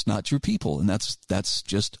 they're just not your people, and that's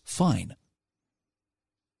just fine.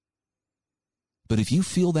 But if you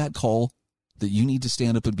feel that call that you need to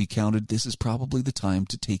stand up and be counted, this is probably the time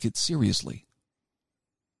to take it seriously.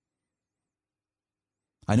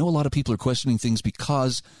 I know a lot of people are questioning things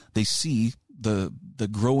because they see the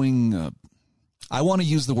growing, I want to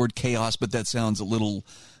use the word chaos, but that sounds a little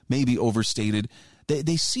maybe overstated.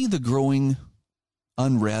 They see the growing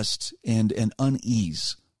unrest and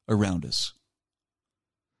unease around us.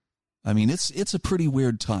 I mean, it's a pretty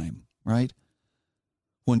weird time, right?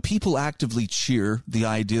 When people actively cheer the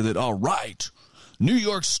idea that, all right, New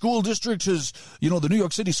York school district has, the New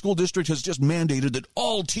York City school district has just mandated that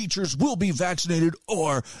all teachers will be vaccinated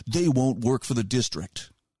or they won't work for the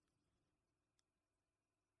district.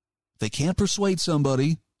 They can't persuade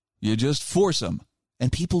somebody. You just force them.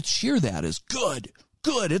 And people cheer that as good.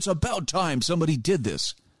 It's about time somebody did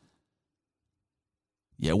this.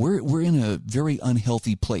 Yeah, we're in a very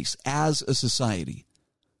unhealthy place as a society.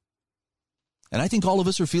 And I think all of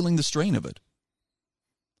us are feeling the strain of it.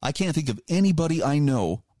 I can't think of anybody I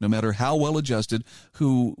know, no matter how well adjusted,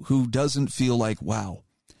 who doesn't feel like, wow,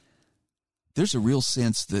 there's a real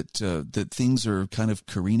sense that things are kind of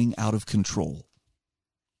careening out of control.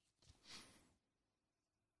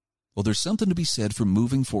 Well, there's something to be said for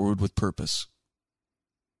moving forward with purpose.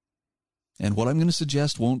 And what I'm going to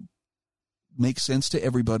suggest won't make sense to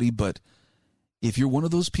everybody, but if you're one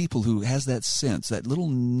of those people who has that sense, that little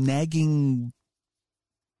nagging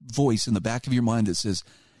voice in the back of your mind that says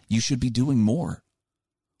you should be doing more,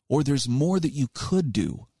 or there's more that you could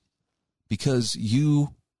do because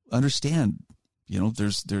you understand, You know,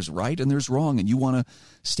 there's right and there's wrong, and you want to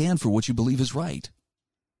stand for what you believe is right.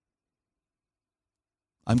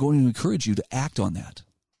 I'm going to encourage you to act on that.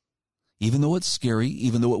 Even though it's scary,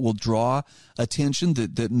 even though it will draw attention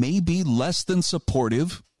that may be less than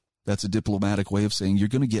supportive. That's a diplomatic way of saying you're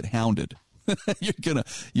going to get hounded.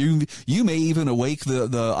 You may even awake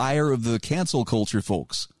the ire of the cancel culture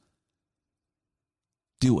folks.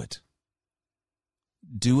 Do it.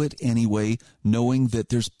 Do it anyway, knowing that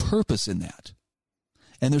there's purpose in that.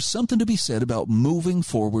 And there's something to be said about moving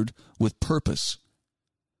forward with purpose.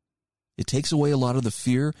 It takes away a lot of the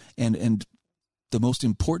fear, and the most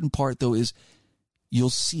important part, though, is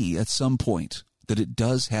you'll see at some point that it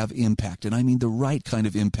does have impact, and I mean the right kind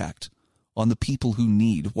of impact on the people who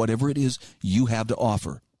need whatever it is you have to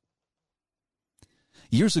offer.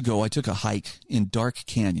 Years ago, I took a hike in Dark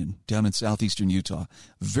Canyon down in southeastern Utah.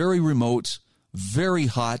 Very remote, very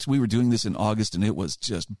hot. We were doing this in August, and it was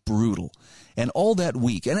just brutal. And all that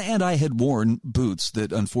week, and I had worn boots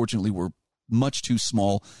that unfortunately were much too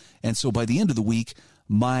small, and so by the end of the week,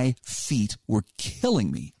 my feet were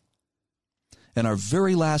killing me. And our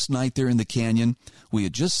very last night there in the canyon, we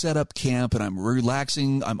had just set up camp, and I'm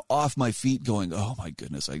relaxing. I'm off my feet going, oh my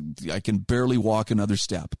goodness, I can barely walk another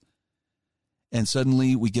step. And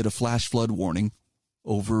suddenly we get a flash flood warning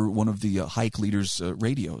over one of the hike leaders'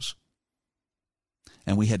 radios.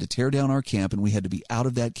 And we had to tear down our camp, and we had to be out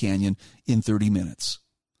of that canyon in 30 minutes.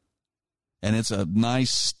 And it's a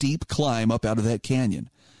nice steep climb up out of that canyon.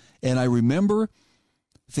 And I remember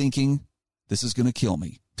thinking, this is going to kill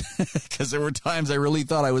me. Because there were times I really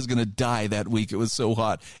thought I was going to die that week. It was so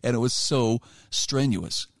hot, and it was so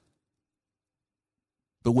strenuous.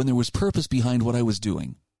 But when there was purpose behind what I was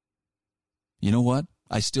doing, you know what?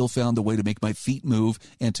 I still found the way to make my feet move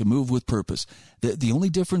and to move with purpose. The only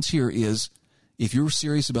difference here is if you're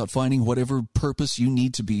serious about finding whatever purpose you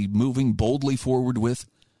need to be moving boldly forward with,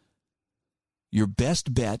 your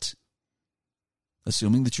best bet,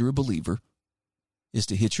 assuming that you're a believer, is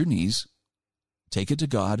to hit your knees, take it to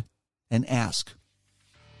God, and ask,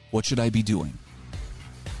 what should I be doing?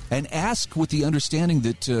 And ask with the understanding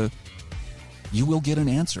that you will get an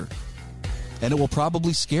answer. And it will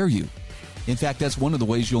probably scare you. In fact, that's one of the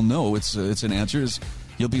ways you'll know it's an answer is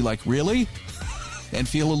you'll be like, really? And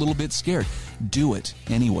feel a little bit scared. Do it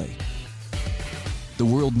anyway. The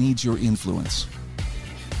world needs your influence.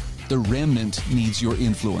 The remnant needs your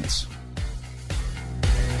influence.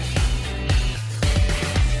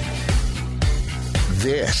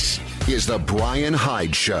 This is the Brian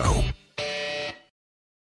Hyde Show.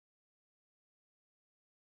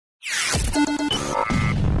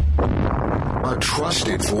 A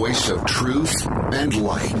trusted voice of truth and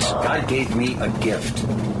light. God gave me a gift.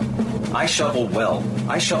 I shovel well.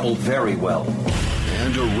 I shovel very well.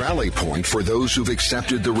 And a rally point for those who've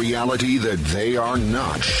accepted the reality that they are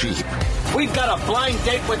not sheep. We've got a blind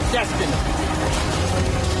date with destiny.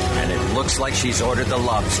 And it looks like she's ordered the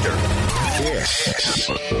lobster. This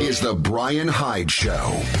is the Brian Hyde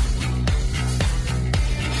Show.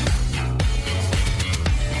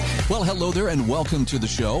 Well, hello there, and welcome to the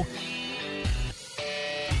show.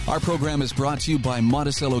 Our program is brought to you by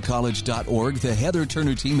MonticelloCollege.org, the Heather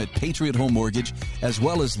Turner team at Patriot Home Mortgage, as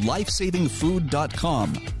well as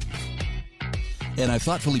LifesavingFood.com. And I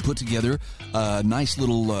thoughtfully put together a nice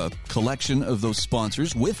little collection of those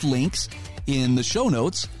sponsors with links in the show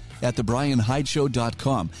notes at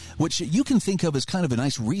thebrianhydeshow.com, which you can think of as kind of a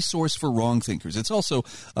nice resource for wrong thinkers. It's also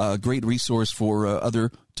a great resource for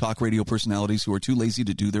other talk radio personalities who are too lazy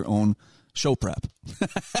to do their own show prep.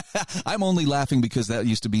 I'm only laughing because that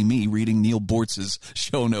used to be me reading Neil Bortz's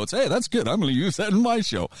show notes. Hey, that's good. I'm going to use that in my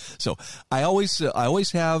show. So I always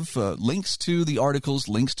have links to the articles,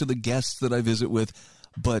 links to the guests that I visit with.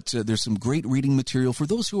 But there's some great reading material for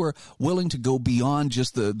those who are willing to go beyond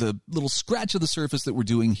just the little scratch of the surface that we're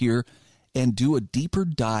doing here and do a deeper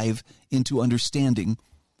dive into understanding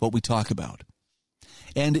what we talk about.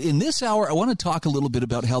 And in this hour, I want to talk a little bit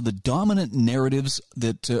about how the dominant narratives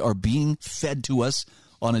that are being fed to us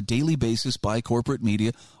on a daily basis by corporate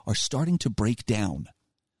media are starting to break down.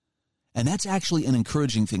 And that's actually an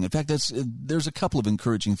encouraging thing. In fact, there's a couple of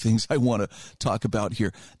encouraging things I want to talk about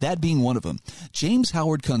here, that being one of them. James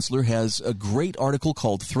Howard Kunstler has a great article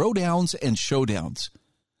called Throwdowns and Showdowns.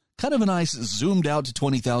 Kind of a nice zoomed out to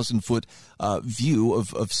 20,000-foot view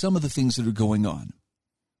of some of the things that are going on.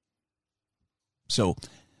 So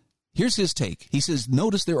here's his take. He says,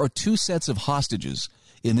 notice there are two sets of hostages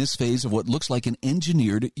in this phase of what looks like an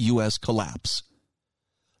engineered U.S. collapse.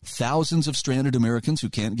 Thousands of stranded Americans who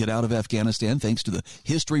can't get out of Afghanistan thanks to the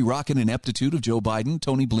history-rocking ineptitude of Joe Biden,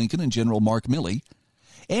 Tony Blinken, and General Mark Milley.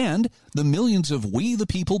 and the millions of we the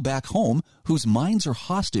people back home whose minds are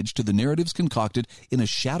hostage to the narratives concocted in a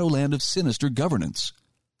shadowland of sinister governance.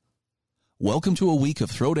 Welcome to a week of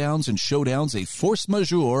throwdowns and showdowns, a force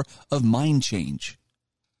majeure of mind change.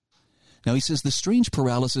 Now, he says the strange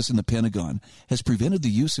paralysis in the Pentagon has prevented the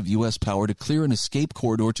use of U.S. power to clear an escape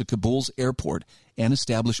corridor to Kabul's airport and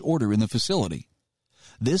establish order in the facility.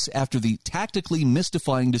 This after the tactically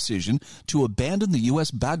mystifying decision to abandon the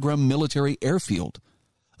U.S. Bagram military airfield,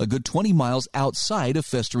 a good 20 miles outside of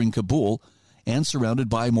festering Kabul and surrounded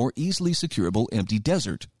by more easily securable empty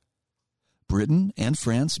desert. Britain and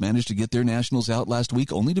France managed to get their nationals out last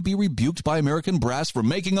week only to be rebuked by American brass for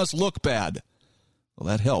making us look bad. Well,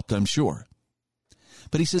 that helped, I'm sure.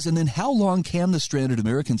 But he says, and then how long can the stranded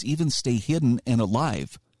Americans even stay hidden and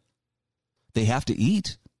alive? They have to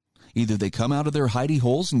eat. Either they come out of their hidey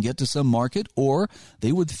holes and get to some market, or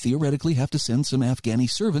they would theoretically have to send some Afghani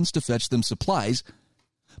servants to fetch them supplies.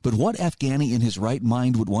 But what Afghani in his right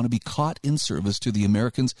mind would want to be caught in service to the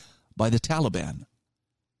Americans by the Taliban?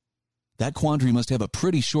 That quandary must have a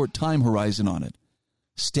pretty short time horizon on it,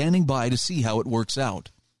 standing by to see how it works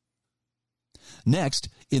out. Next,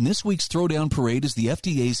 in this week's Throwdown Parade is the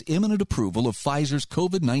FDA's imminent approval of Pfizer's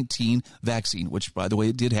COVID-19 vaccine, which, by the way,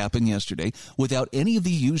 it did happen yesterday, without any of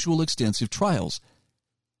the usual extensive trials.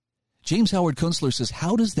 James Howard Kunstler says,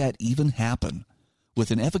 how does that even happen?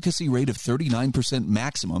 With an efficacy rate of 39%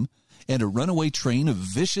 maximum and a runaway train of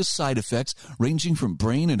vicious side effects ranging from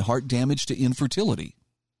brain and heart damage to infertility.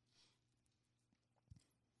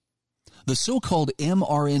 The so-called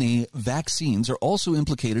mRNA vaccines are also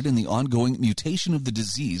implicated in the ongoing mutation of the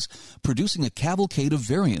disease, producing a cavalcade of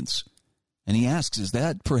variants. And he asks, is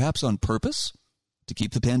that perhaps on purpose? To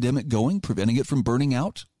keep the pandemic going, preventing it from burning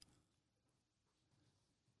out?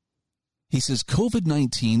 He says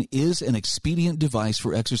COVID-19 is an expedient device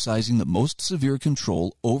for exercising the most severe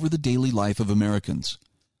control over the daily life of Americans.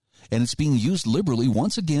 And it's being used liberally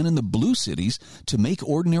once again in the blue cities to make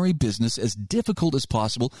ordinary business as difficult as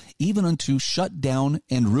possible, even unto shutdown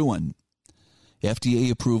and ruin. FDA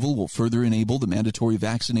approval will further enable the mandatory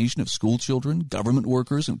vaccination of school children, government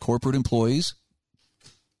workers, and corporate employees.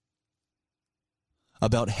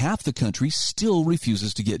 About half the country still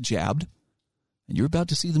refuses to get jabbed, and you're about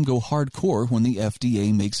to see them go hardcore when the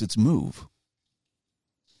FDA makes its move.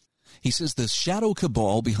 He says the shadow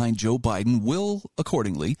cabal behind Joe Biden will,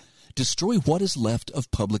 accordingly, destroy what is left of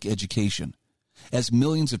public education, as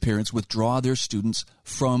millions of parents withdraw their students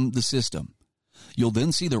from the system. You'll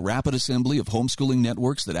then see the rapid assembly of homeschooling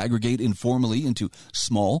networks that aggregate informally into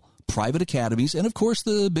small, private academies, and of course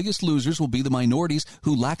the biggest losers will be the minorities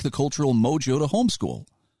who lack the cultural mojo to homeschool.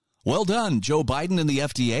 Well done, Joe Biden and the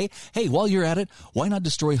FDA. Hey, while you're at it, why not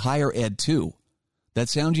destroy higher ed too? That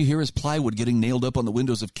sound you hear is plywood getting nailed up on the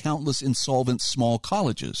windows of countless insolvent small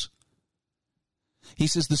colleges. He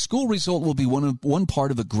says the school result will be one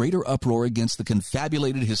part of a greater uproar against the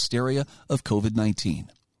confabulated hysteria of COVID-19.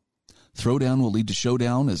 Throwdown will lead to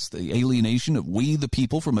showdown as the alienation of we the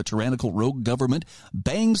people from a tyrannical rogue government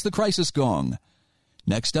bangs the crisis gong.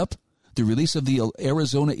 Next up, the release of the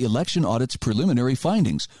Arizona election audit's preliminary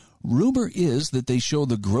findings. Rumor is that they show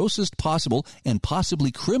the grossest possible and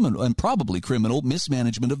probably criminal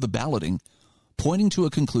mismanagement of the balloting, pointing to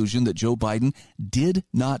a conclusion that Joe Biden did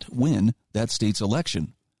not win that state's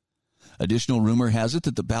election. Additional rumor has it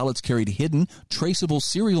that the ballots carried hidden, traceable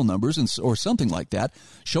serial numbers or something like that,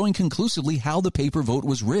 showing conclusively how the paper vote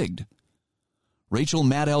was rigged. Rachel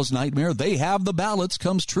Maddow's nightmare, they have the ballots,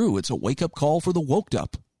 comes true. It's a wake-up call for the woked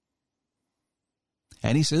up.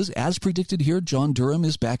 And he says, as predicted here, John Durham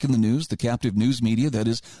is back in the news. The captive news media, that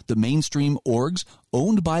is, the mainstream orgs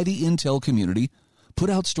owned by the intel community, put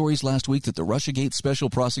out stories last week that the Russiagate special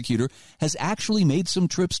prosecutor has actually made some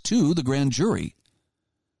trips to the grand jury.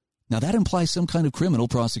 Now, that implies some kind of criminal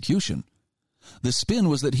prosecution. The spin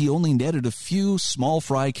was that he only netted a few small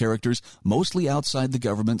fry characters, mostly outside the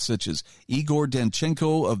government, such as Igor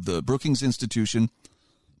Danchenko of the Brookings Institution,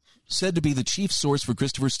 said to be the chief source for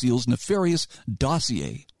Christopher Steele's nefarious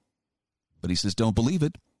dossier. But he says, don't believe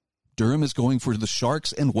it. Durham is going for the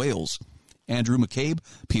sharks and whales. Andrew McCabe,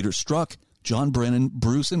 Peter Strzok, John Brennan,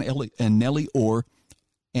 Bruce and Nellie Orr.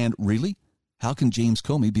 And really, how can James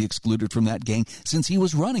Comey be excluded from that gang since he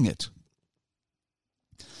was running it?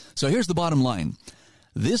 So here's the bottom line.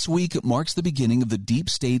 This week marks the beginning of the deep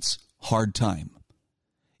state's hard time.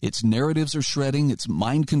 Its narratives are shredding, its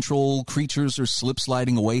mind control creatures are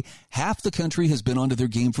slip-sliding away. Half the country has been onto their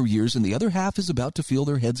game for years, and the other half is about to feel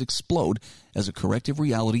their heads explode as a corrective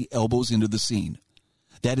reality elbows into the scene.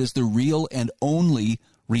 That is the real and only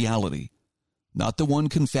reality, not the one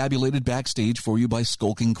confabulated backstage for you by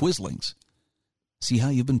skulking Quislings. See how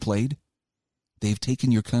you've been played? They've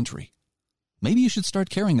taken your country. Maybe you should start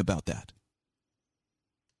caring about that.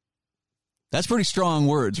 That's pretty strong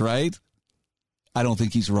words, right? I don't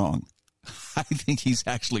think he's wrong. I think he's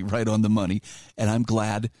actually right on the money, and I'm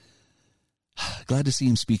glad to see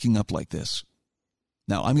him speaking up like this.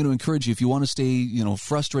 Now, I'm going to encourage you, if you want to stay,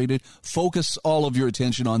 frustrated, focus all of your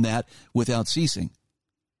attention on that without ceasing.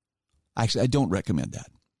 Actually, I don't recommend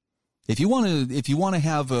that. If you want to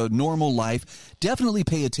have a normal life, definitely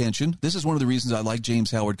pay attention. This is one of the reasons I like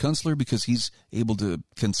James Howard Kunstler, because he's able to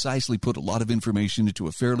concisely put a lot of information into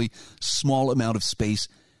a fairly small amount of space.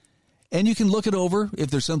 And you can look it over. If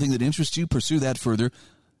there's something that interests you, pursue that further.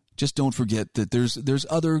 Just don't forget that there's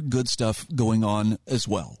other good stuff going on as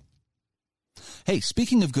well. Hey,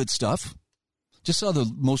 speaking of good stuff, just saw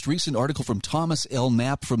the most recent article from Thomas L.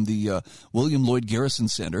 Knapp from the William Lloyd Garrison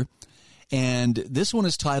Center. And this one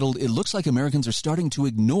is titled, "It Looks Like Americans Are Starting to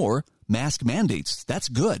Ignore Mask Mandates." That's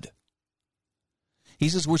good. He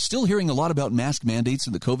says, "We're still hearing a lot about mask mandates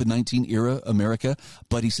in the COVID-19 era America,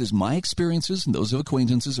 but he says, my experiences and those of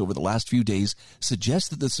acquaintances over the last few days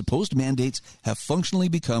suggest that the supposed mandates have functionally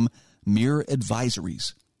become mere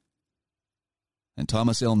advisories." And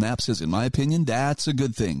Thomas L. Knapp says, "In my opinion, that's a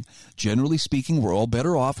good thing. Generally speaking, we're all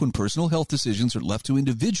better off when personal health decisions are left to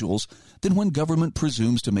individuals than when government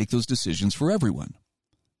presumes to make those decisions for everyone.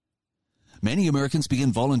 Many Americans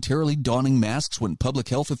began voluntarily donning masks when public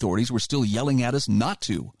health authorities were still yelling at us not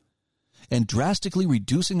to, and drastically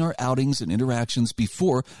reducing our outings and interactions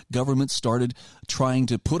before government started trying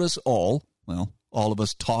to put us all of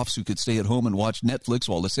us toffs who could stay at home and watch Netflix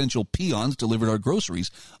while essential peons delivered our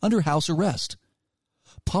groceries, under house arrest.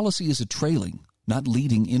 Policy is a trailing, not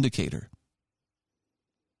leading indicator."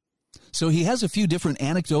 So he has a few different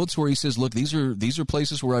anecdotes where he says, look, these are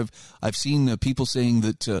places where I've seen people saying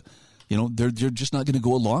that they're just not going to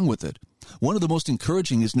go along with it. One of the most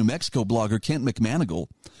encouraging is New Mexico blogger Kent McManigal,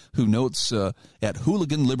 who notes at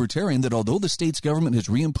Hooligan Libertarian that although the state's government has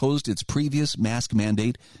reimposed its previous mask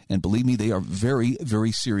mandate, and believe me, they are very,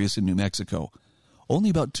 very serious in New Mexico, only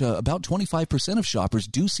about 25% of shoppers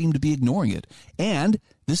do seem to be ignoring it. And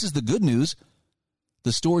this is the good news: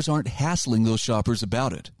 the stores aren't hassling those shoppers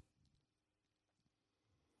about it.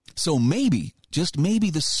 So maybe, just maybe,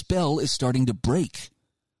 the spell is starting to break.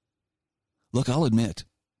 Look, I'll admit,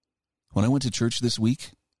 when I went to church this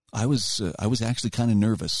week, I was actually kind of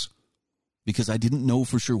nervous, because I didn't know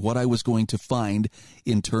for sure what I was going to find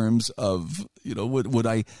in terms of,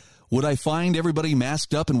 would I find everybody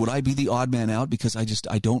masked up, and would I be the odd man out? Because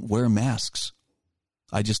I don't wear masks.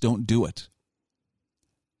 I just don't do it.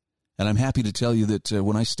 And I'm happy to tell you that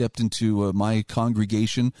when I stepped into my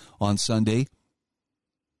congregation on Sunday,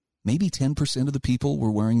 maybe 10% of the people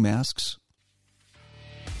were wearing masks.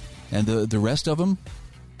 And the rest of them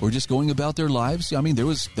were just going about their lives. I mean, there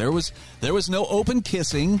was no open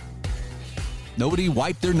kissing. Nobody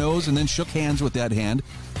wiped their nose and then shook hands with that hand.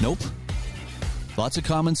 Nope. Lots of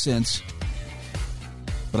common sense.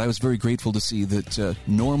 But I was very grateful to see that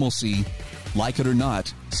normalcy, like it or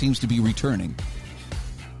not, seems to be returning.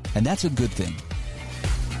 And that's a good thing.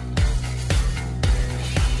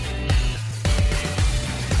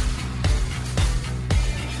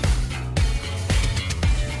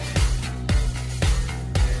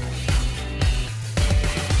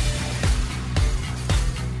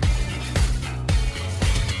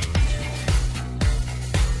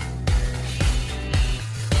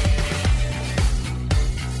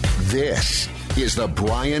 This is the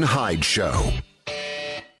Brian Hyde Show.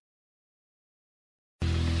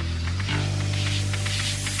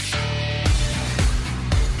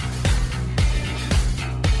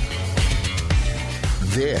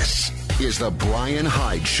 This is the Brian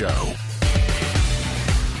Hyde Show.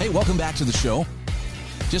 Hey, welcome back to the show.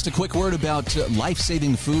 Just a quick word about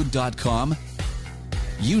lifesavingfood.com.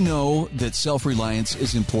 You know that self-reliance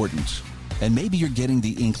is important. And maybe you're getting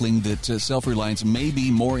the inkling that self-reliance may be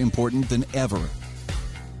more important than ever.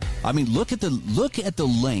 I mean, look at the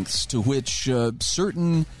lengths to which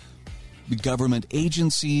certain government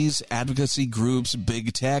agencies, advocacy groups,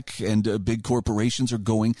 big tech, and big corporations are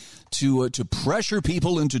going to pressure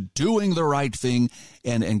people into doing the right thing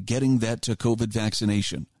and getting that COVID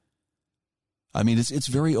vaccination. I mean, it's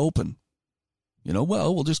very open.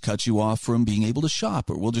 We'll just cut you off from being able to shop,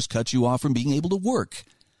 or we'll just cut you off from being able to work.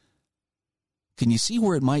 Can you see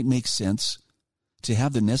where it might make sense to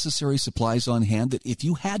have the necessary supplies on hand that if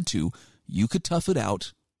you had to, you could tough it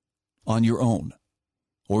out on your own?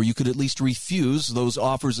 Or you could at least refuse those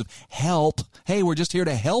offers of help. Hey, we're just here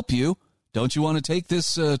to help you. Don't you want to take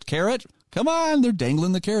this carrot? Come on, they're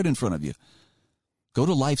dangling the carrot in front of you. Go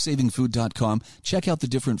to lifesavingfood.com. Check out the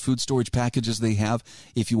different food storage packages they have.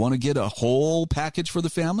 If you want to get a whole package for the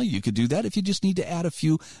family, you could do that. If you just need to add a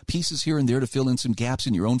few pieces here and there to fill in some gaps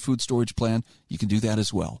in your own food storage plan, you can do that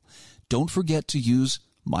as well. Don't forget to use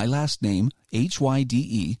my last name,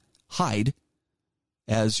 HYDE, HYDE,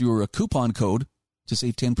 as your coupon code to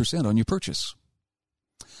save 10% on your purchase.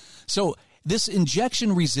 So this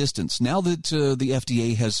injection resistance, now that the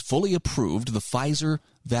FDA has fully approved the Pfizer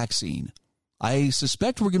vaccine, I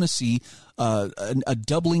suspect we're going to see a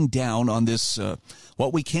doubling down on this,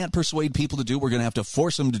 what we can't persuade people to do, we're going to have to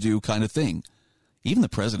force them to do kind of thing. Even the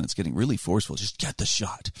president's getting really forceful. Just get the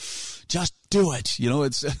shot. Just do it. You know,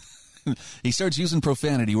 it's he starts using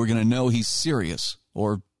profanity, we're going to know he's serious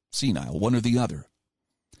or senile, one or the other.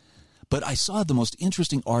 But I saw the most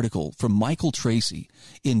interesting article from Michael Tracy.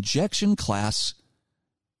 Injection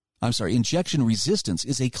resistance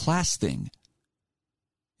is a class thing.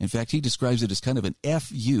 In fact, he describes it as kind of an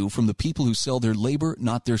FU from the people who sell their labor,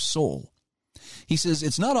 not their soul. He says,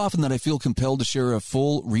 it's not often that I feel compelled to share a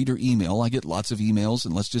full reader email. I get lots of emails,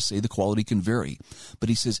 and let's just say the quality can vary. But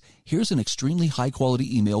he says, here's an extremely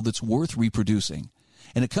high-quality email that's worth reproducing.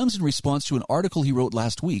 And it comes in response to an article he wrote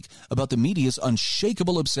last week about the media's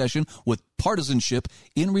unshakable obsession with partisanship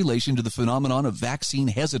in relation to the phenomenon of vaccine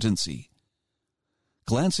hesitancy.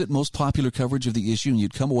 Glance at most popular coverage of the issue and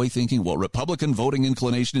you'd come away thinking, well, Republican voting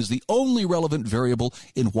inclination is the only relevant variable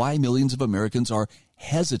in why millions of Americans are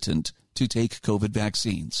hesitant to take COVID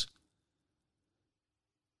vaccines.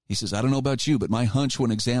 He says, I don't know about you, but my hunch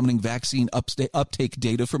when examining vaccine uptake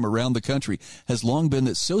data from around the country has long been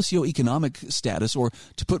that socioeconomic status, or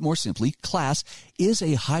to put more simply, class, is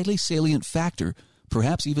a highly salient factor,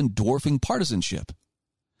 perhaps even dwarfing partisanship.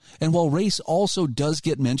 And while race also does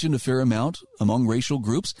get mentioned a fair amount among racial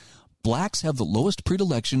groups, blacks have the lowest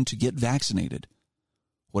predilection to get vaccinated.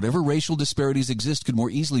 Whatever racial disparities exist could more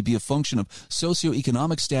easily be a function of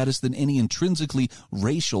socioeconomic status than any intrinsically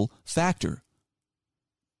racial factor.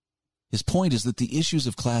 His point is that the issues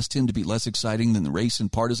of class tend to be less exciting than the race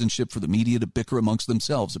and partisanship for the media to bicker amongst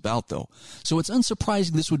themselves about, though. So it's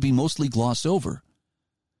unsurprising this would be mostly glossed over.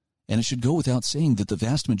 And it should go without saying that the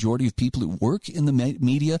vast majority of people who work in the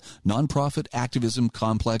media, nonprofit activism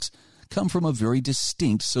complex come from a very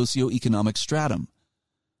distinct socioeconomic stratum.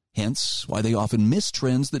 Hence, why they often miss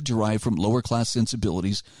trends that derive from lower-class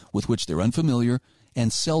sensibilities with which they're unfamiliar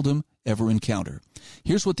and seldom ever encounter.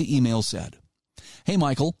 Here's what the email said. Hey,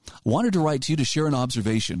 Michael, wanted to write to you to share an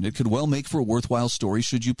observation. It could well make for a worthwhile story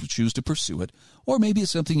should you choose to pursue it, or maybe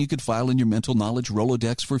it's something you could file in your mental knowledge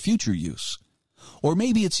Rolodex for future use. Or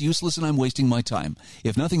maybe it's useless and I'm wasting my time.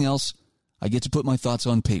 If nothing else, I get to put my thoughts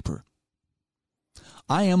on paper.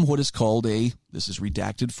 I am what is called this is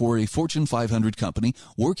redacted, for a Fortune 500 company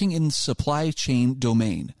working in supply chain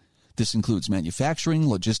domain. This includes manufacturing,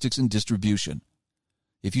 logistics, and distribution.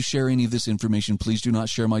 If you share any of this information, please do not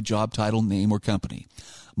share my job title, name, or company.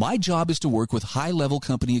 My job is to work with high-level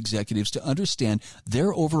company executives to understand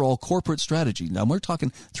their overall corporate strategy. Now, we're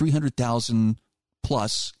talking 300,000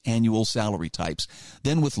 plus annual salary types.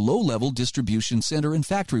 Then with low-level distribution center and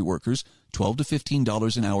factory workers, $12 to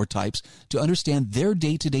 $15 an hour types, to understand their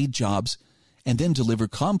day-to-day jobs and then deliver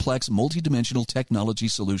complex multidimensional technology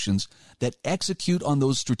solutions that execute on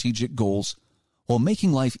those strategic goals while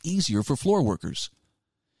making life easier for floor workers.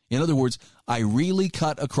 In other words, I really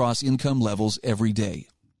cut across income levels every day.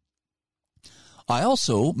 I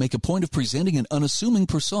also make a point of presenting an unassuming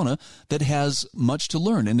persona that has much to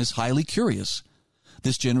learn and is highly curious.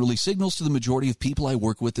 This generally signals to the majority of people I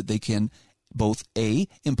work with that they can both A,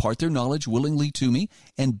 impart their knowledge willingly to me,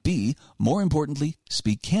 and B, more importantly,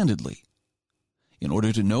 speak candidly. In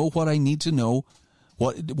order to know what I need to know,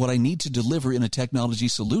 what I need to deliver in a technology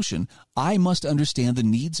solution, I must understand the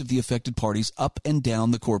needs of the affected parties up and down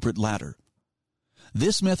the corporate ladder.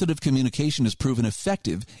 This method of communication has proven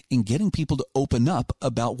effective in getting people to open up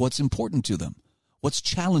about what's important to them, what's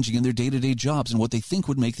challenging in their day-to-day jobs, and what they think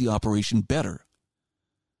would make the operation better.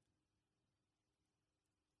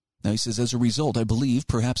 Now, he says, as a result, I believe,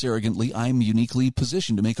 perhaps arrogantly, I'm uniquely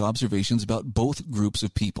positioned to make observations about both groups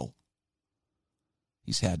of people.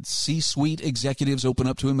 He's had C-suite executives open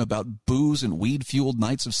up to him about booze and weed-fueled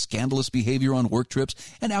nights of scandalous behavior on work trips,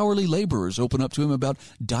 and hourly laborers open up to him about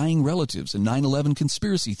dying relatives and 9/11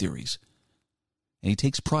 conspiracy theories. And he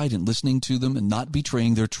takes pride in listening to them and not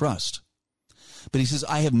betraying their trust. But he says,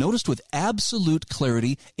 I have noticed with absolute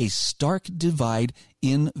clarity a stark divide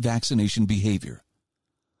in vaccination behavior.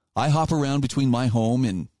 I hop around between my home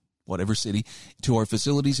in whatever city to our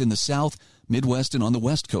facilities in the South, Midwest, and on the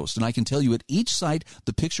West Coast, and I can tell you at each site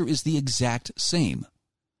the picture is the exact same.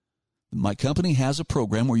 My company has a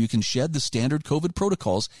program where you can shed the standard COVID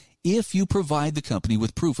protocols if you provide the company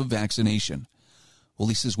with proof of vaccination. Well,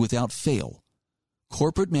 he says, without fail,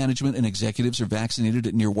 corporate management and executives are vaccinated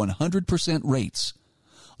at near 100% rates.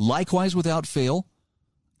 Likewise, without fail,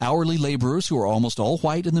 hourly laborers who are almost all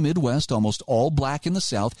white in the Midwest, almost all black in the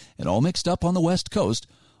South, and all mixed up on the West Coast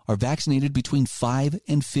are vaccinated between 5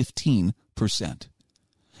 and 15%.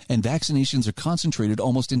 And vaccinations are concentrated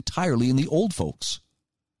almost entirely in the old folks.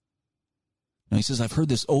 Now, he says, I've heard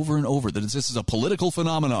this over and over, that this is a political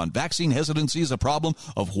phenomenon. Vaccine hesitancy is a problem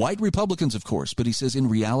of white Republicans, of course. But he says, in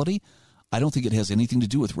reality, I don't think it has anything to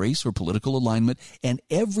do with race or political alignment and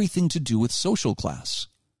everything to do with social class.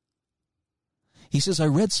 He says, I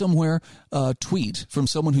read somewhere a tweet from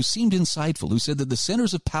someone who seemed insightful, who said that the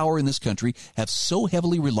centers of power in this country have so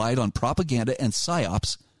heavily relied on propaganda and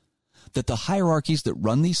psyops that the hierarchies that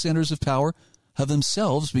run these centers of power have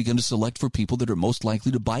themselves begun to select for people that are most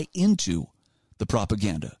likely to buy into the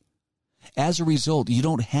propaganda. As a result, you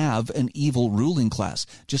don't have an evil ruling class,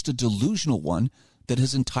 just a delusional one that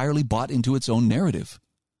has entirely bought into its own narrative.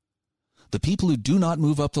 The people who do not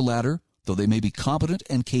move up the ladder, though they may be competent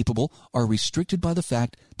and capable, are restricted by the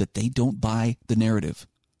fact that they don't buy the narrative.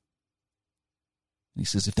 And he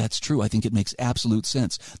says, if that's true, I think it makes absolute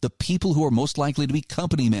sense. The people who are most likely to be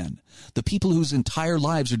company men, the people whose entire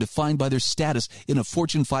lives are defined by their status in a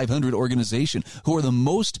Fortune 500 organization, who are the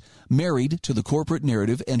most married to the corporate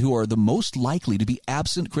narrative and who are the most likely to be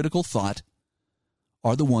absent critical thought,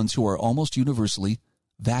 are the ones who are almost universally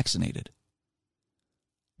vaccinated.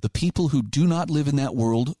 The people who do not live in that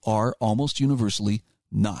world are almost universally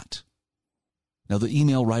not. Now, the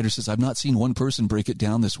email writer says, I've not seen one person break it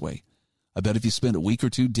down this way. I bet if you spent a week or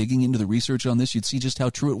two digging into the research on this, you'd see just how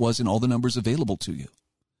true it was in all the numbers available to you.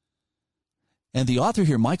 And the author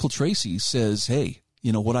here, Michael Tracy, says, hey,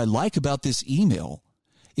 what I like about this email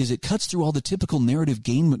is it cuts through all the typical narrative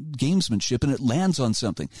gamesmanship and it lands on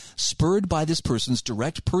something, spurred by this person's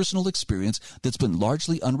direct personal experience that's been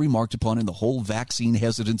largely unremarked upon in the whole vaccine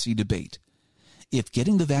hesitancy debate. If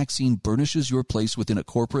getting the vaccine burnishes your place within a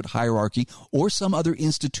corporate hierarchy or some other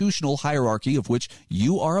institutional hierarchy of which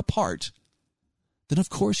you are a part, then of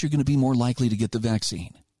course you're going to be more likely to get the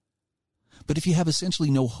vaccine. But if you have essentially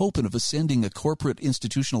no hope of ascending a corporate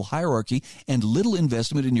institutional hierarchy and little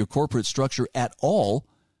investment in your corporate structure at all,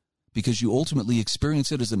 because you ultimately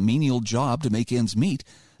experience it as a menial job to make ends meet,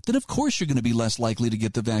 then of course you're going to be less likely to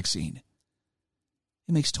get the vaccine.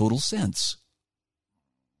 It makes total sense.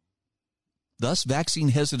 Thus, vaccine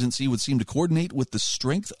hesitancy would seem to coordinate with the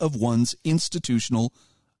strength of one's institutional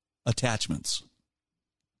attachments.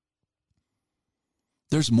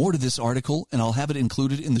 There's more to this article, and I'll have it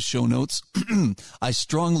included in the show notes. I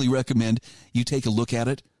strongly recommend you take a look at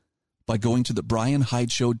it by going to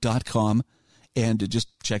thebrianhydeshow.com and just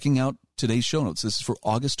checking out today's show notes. This is for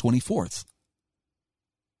August 24th.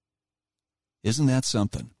 Isn't that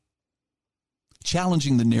something?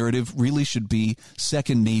 Challenging the narrative really should be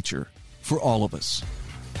second nature for all of us.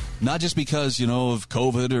 Not just because, of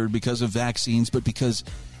COVID or because of vaccines, but because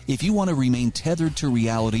if you want to remain tethered to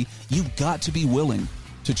reality, you've got to be willing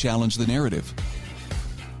to challenge the narrative.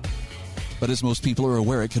 But as most people are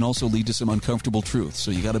aware, it can also lead to some uncomfortable truth.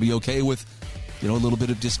 So you got to be okay with, a little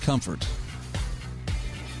bit of discomfort.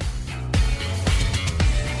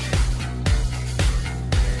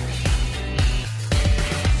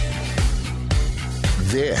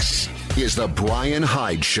 This is the Brian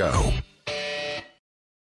Hyde Show.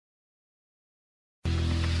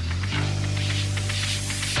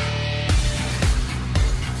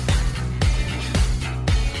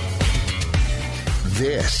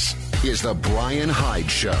 This is the Brian Hyde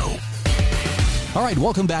Show. All right,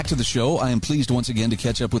 welcome back to the show. I am pleased once again to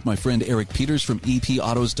catch up with my friend Eric Peters from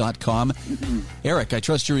EPAutos.com. Eric, I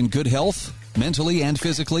trust you're in good health, mentally and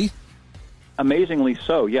physically. Amazingly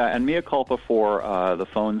so, yeah. And mea culpa for the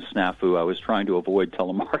phone snafu. I was trying to avoid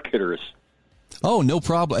telemarketers. Oh, no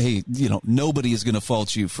problem. Hey, nobody is going to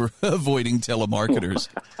fault you for avoiding telemarketers.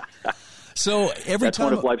 So That's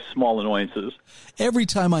one of life's small annoyances. Every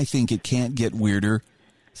time I think it can't get weirder,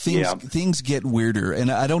 things get weirder, and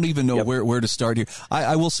I don't even know where to start here.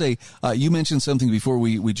 I will say, you mentioned something before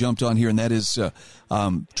we jumped on here, and that is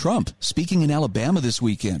Trump speaking in Alabama this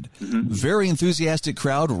weekend. Mm-hmm. Very enthusiastic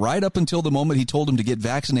crowd right up until the moment he told them to get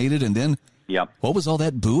vaccinated, and then what was all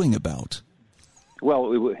that booing about?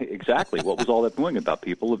 Well, exactly. What was all that booing about?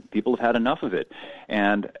 People have had enough of it,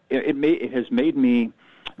 and it has made me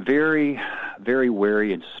very, very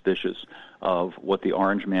wary and suspicious of what the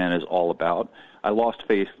Orange Man is all about. I lost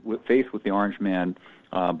faith with the Orange Man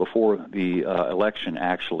before the election,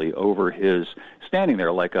 actually, over his standing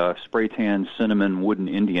there like a spray-tan cinnamon wooden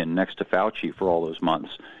Indian next to Fauci for all those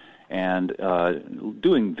months, and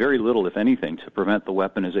doing very little, if anything, to prevent the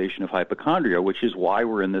weaponization of hypochondria, which is why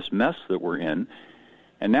we're in this mess that we're in.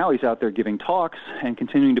 And now he's out there giving talks and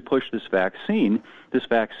continuing to push this vaccine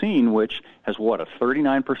which has, a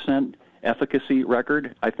 39% efficacy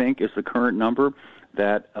record, I think, is the current number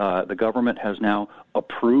that the government has now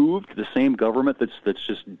approved, the same government that's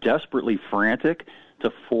just desperately frantic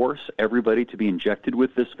to force everybody to be injected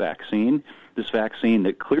with this vaccine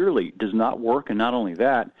that clearly does not work, and not only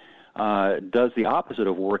that, does the opposite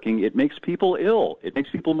of working. It makes people ill. It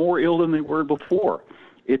makes people more ill than they were before.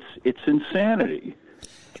 It's insanity.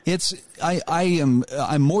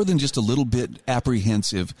 I'm more than just a little bit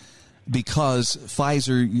apprehensive, because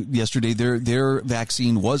Pfizer yesterday, their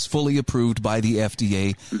vaccine was fully approved by the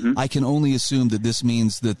FDA. Mm-hmm. I can only assume that this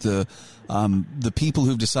means that the people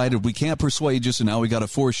who've decided we can't persuade you, so now we got to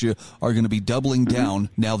force you, are going to be doubling down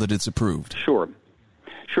now that it's approved. Sure,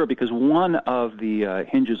 because one of the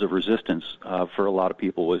hinges of resistance for a lot of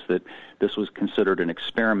people was that this was considered an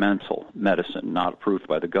experimental medicine, not approved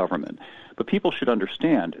by the government. But people should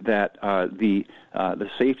understand that the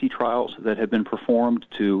safety trials that have been performed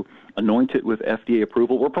to anoint it with FDA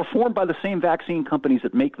approval were performed by the same vaccine companies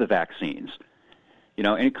that make the vaccines.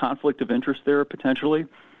 Any conflict of interest there potentially?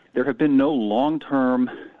 There have been no long-term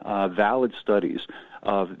valid studies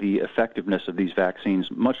of the effectiveness of these vaccines,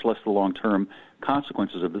 much less the long-term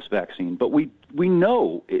consequences of this vaccine. But we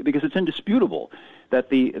know, because it's indisputable, that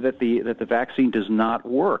the vaccine does not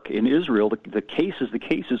work. In Israel, the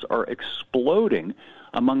cases are exploding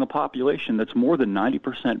among a population that's more than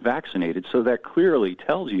 90% vaccinated. So that clearly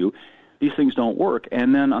tells you these things don't work.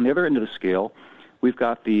 And then on the other end of the scale, we've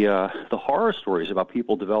got the horror stories about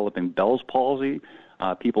people developing Bell's palsy,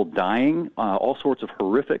 people dying, all sorts of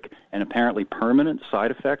horrific and apparently permanent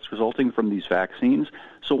side effects resulting from these vaccines.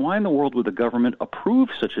 So why in the world would the government approve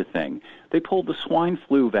such a thing? They pulled the swine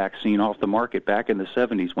flu vaccine off the market back in the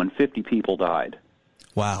 70s when 50 people died.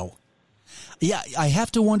 Wow. Yeah, I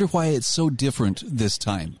have to wonder why it's so different this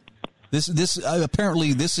time. This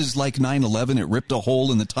apparently this is like 9/11. It ripped a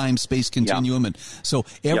hole in the time-space continuum, and so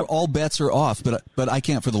all bets are off. But I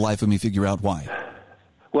can't for the life of me figure out why.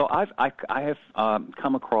 Well, I have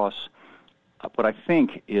come across what I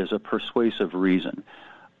think is a persuasive reason.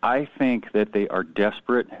 I think that they are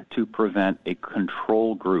desperate to prevent a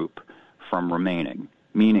control group from remaining,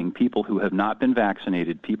 meaning people who have not been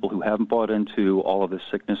vaccinated, people who haven't bought into all of this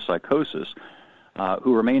sickness psychosis,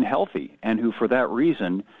 who remain healthy, and who for that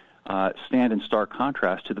reason stand in stark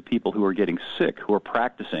contrast to the people who are getting sick, who are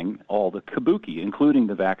practicing all the kabuki, including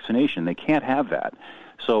the vaccination. They can't have that.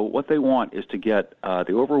 So what they want is to get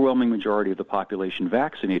the overwhelming majority of the population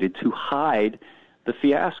vaccinated to hide the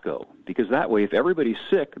fiasco, because that way, if everybody's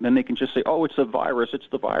sick, then they can just say, "Oh, it's the virus.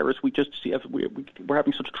 We're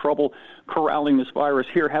having such trouble corralling this virus.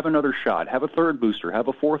 Here, have another shot. Have a third booster. Have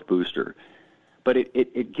a fourth booster." But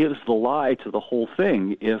it gives the lie to the whole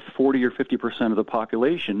thing if 40 or 50% of the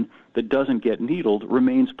population that doesn't get needled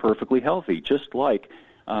remains perfectly healthy, just like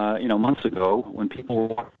months ago when people were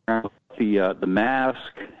walking around with the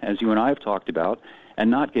mask, as you and I have talked about,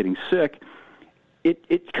 and not getting sick.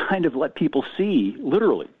 It kind of let people see,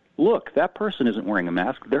 literally, look, that person isn't wearing a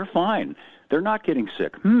mask. They're fine. They're not getting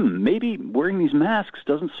sick. Maybe wearing these masks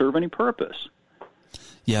doesn't serve any purpose.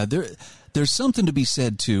 Yeah, there's something to be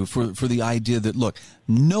said, too, for the idea that, look,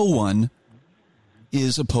 no one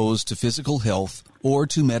is opposed to physical health or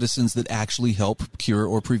to medicines that actually help cure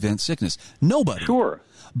or prevent sickness. Nobody. Sure.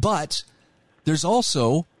 But there's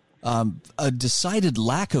also a decided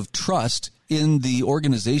lack of trust in the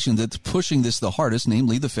organization that's pushing this the hardest,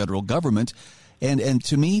 namely the federal government. And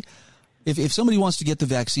to me, if somebody wants to get the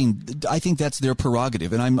vaccine, I think that's their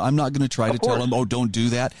prerogative. And I'm not going to try to tell them, oh, don't do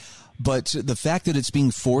that. But the fact that it's being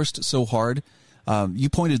forced so hard, you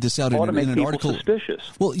pointed this out in an article. Suspicious.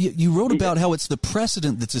 Well, you wrote about how it's the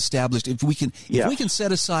precedent that's established. If we can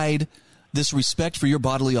set aside this respect for your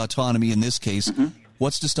bodily autonomy in this case,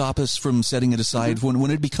 what's to stop us from setting it aside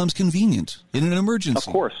when it becomes convenient in an emergency?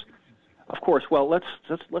 Of course. Well, let's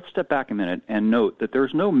step back a minute and note that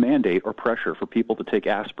there's no mandate or pressure for people to take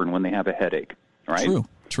aspirin when they have a headache. Right?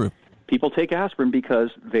 True. People take aspirin because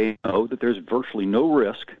they know that there's virtually no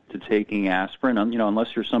risk to taking aspirin,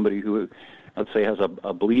 unless you're somebody who, let's say, has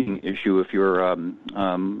a bleeding issue. If you're, I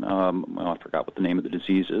forgot what the name of the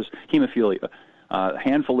disease is, hemophilia. A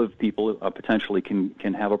handful of people potentially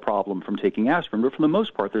can have a problem from taking aspirin, but for the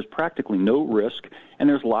most part, there's practically no risk, and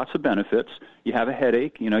there's lots of benefits. You have a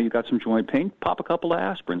headache, you've got some joint pain, pop a couple of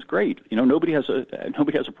aspirins, great. Nobody has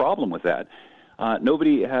a problem with that.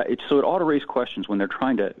 So it ought to raise questions when they're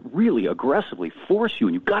trying to really aggressively force you,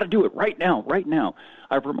 and you've got to do it right now, right now.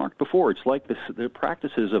 I've remarked before, it's like the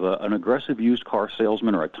practices of an aggressive used car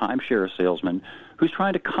salesman or a timeshare salesman who's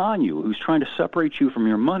trying to con you, who's trying to separate you from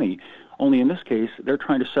your money. Only in this case, they're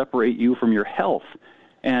trying to separate you from your health.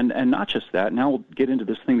 And not just that, now we'll get into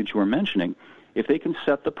this thing that you were mentioning. If they can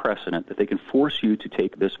set the precedent that they can force you to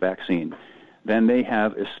take this vaccine, then they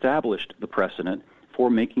have established the precedent for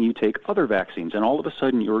making you take other vaccines. And all of a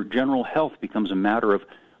sudden, your general health becomes a matter of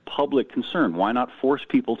public concern. Why not force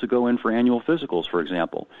people to go in for annual physicals, for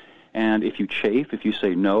example? And if you chafe, if you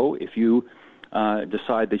say no, if you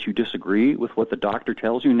decide that you disagree with what the doctor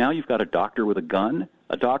tells you, now you've got a doctor with a gun,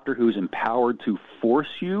 a doctor who's empowered to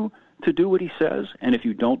force you to do what he says. And if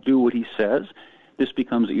you don't do what he says, this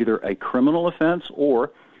becomes either a criminal offense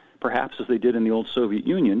or, perhaps as they did in the old Soviet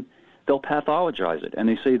Union, they'll pathologize it. And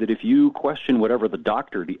they say that if you question whatever the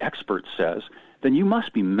doctor, the expert says, then you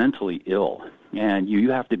must be mentally ill, and you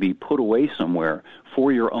have to be put away somewhere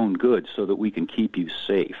for your own good so that we can keep you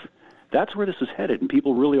safe. That's where this is headed, and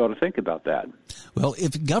people really ought to think about that. Well,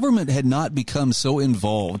 if government had not become so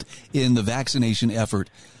involved in the vaccination effort,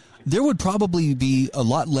 there would probably be a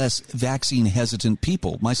lot less vaccine-hesitant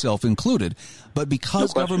people, myself included. But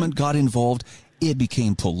because government got involved, it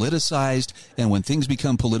became politicized, and when things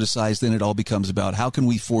become politicized, then it all becomes about how can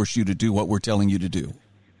we force you to do what we're telling you to do.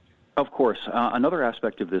 Of course. Another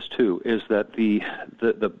aspect of this, too, is that the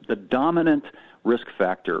dominant risk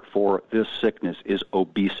factor for this sickness is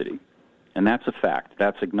obesity. And that's a fact.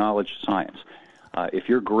 That's acknowledged science. If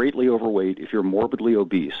you're greatly overweight, if you're morbidly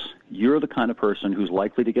obese, you're the kind of person who's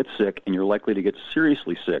likely to get sick, and you're likely to get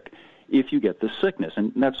seriously sick if you get this sickness.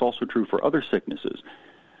 And that's also true for other sicknesses.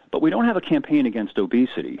 But we don't have a campaign against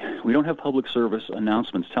obesity. We don't have public service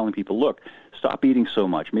announcements telling people, look, stop eating so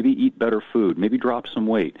much, maybe eat better food, maybe drop some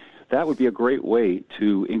weight. That would be a great way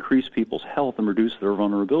to increase people's health and reduce their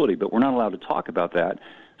vulnerability. But we're not allowed to talk about that.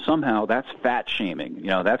 Somehow that's fat shaming.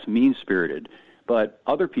 That's mean-spirited. But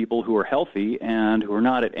other people who are healthy and who are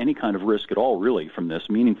not at any kind of risk at all, really, from this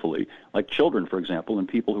meaningfully, like children, for example, and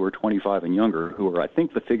people who are 25 and younger, who are, I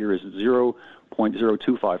think the figure is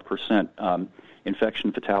 0.025%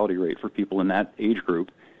 infection fatality rate for people in that age group,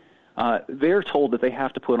 they're told that they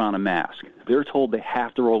have to put on a mask. They're told they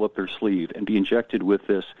have to roll up their sleeve and be injected with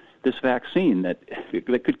this vaccine that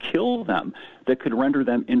could kill them, that could render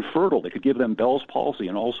them infertile, that could give them Bell's palsy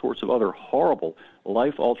and all sorts of other horrible,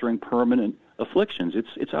 life-altering, permanent afflictions.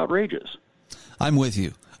 It's outrageous. I'm with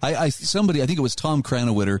you. Somebody, I think it was Tom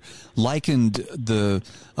Krannawitter, likened the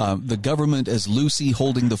government as Lucy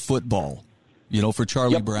holding the football, for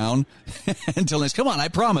Charlie Brown. And telling us, come on, I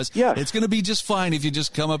promise, it's going to be just fine if you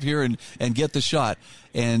just come up here and get the shot.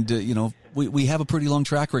 And, we have a pretty long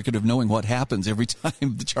track record of knowing what happens every time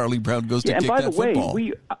the Charlie Brown goes to kick that football. And by the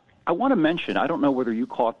way, I want to mention, I don't know whether you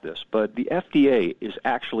caught this, but the FDA is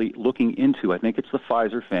actually looking into, I think it's the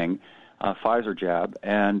Pfizer thing, Pfizer jab,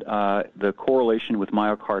 and the correlation with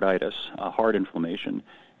myocarditis, heart inflammation,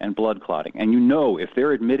 and blood clotting. And if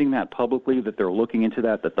they're admitting that publicly, that they're looking into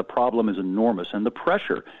that the problem is enormous and the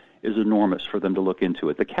pressure is enormous for them to look into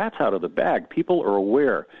it. The cat's out of the bag. People are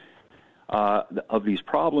aware of these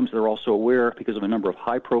problems. They're also aware because of a number of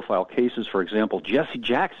high-profile cases. For example, Jesse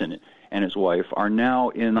Jackson and his wife are now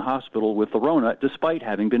in the hospital with the Rona despite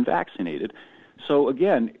having been vaccinated. So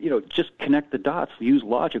again, just connect the dots, use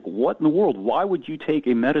logic. What in the world? Why would you take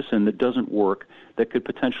a medicine that doesn't work, that could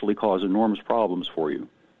potentially cause enormous problems for you?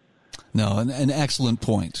 No, an excellent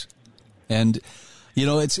point. And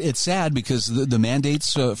it's sad because the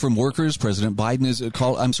mandates from workers, President Biden is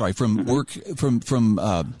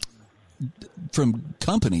from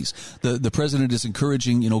companies. The president is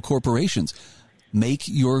encouraging corporations, make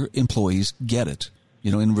your employees get it.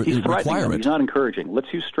 He's require them. it. He's not encouraging.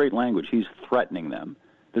 Let's use straight language. He's threatening them.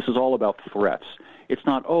 This is all about threats. It's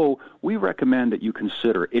not, we recommend that you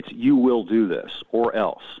consider. It's you will do this or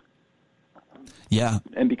else. Yeah.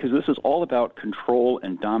 And because this is all about control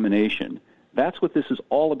and domination, that's what this is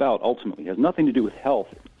all about ultimately. It has nothing to do with health.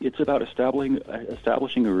 It's about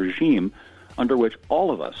establishing a regime under which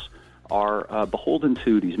all of us are beholden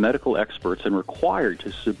to these medical experts and required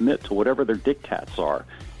to submit to whatever their diktats are.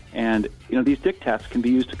 And, these diktats can be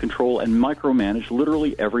used to control and micromanage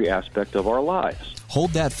literally every aspect of our lives.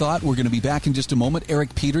 Hold that thought. We're going to be back in just a moment.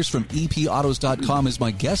 Eric Peters from EPAutos.com is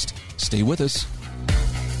my guest. Stay with us.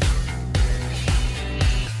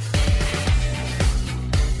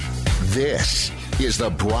 This is The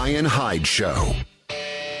Brian Hyde Show.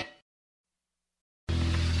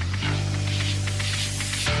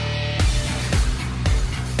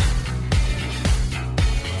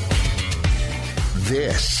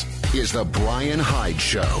 This is The Brian Hyde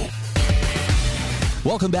Show.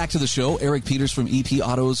 Welcome back to the show. Eric Peters from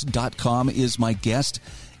EPAutos.com is my guest.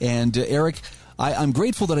 And Eric, I'm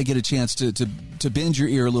grateful that I get a chance to bend your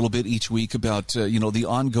ear a little bit each week about, the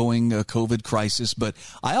ongoing COVID crisis. But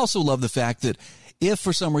I also love the fact that if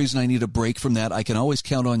for some reason I need a break from that, I can always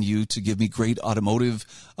count on you to give me great automotive,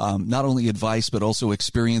 not only advice, but also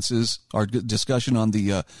experiences. Our discussion on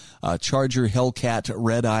the Charger Hellcat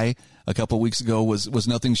Red Eye a couple of weeks ago was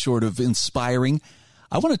nothing short of inspiring.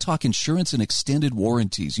 I want to talk insurance and extended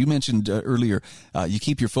warranties. You mentioned earlier you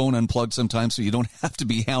keep your phone unplugged sometimes so you don't have to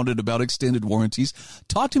be hounded about extended warranties.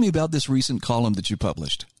 Talk to me about this recent column that you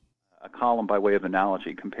published. A column by way of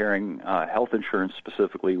analogy comparing health insurance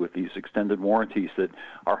specifically with these extended warranties that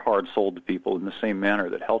are hard sold to people in the same manner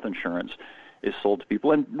that health insurance is sold to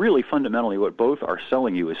people. And really fundamentally what both are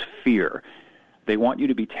selling you is fear. They want you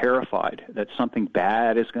to be terrified that something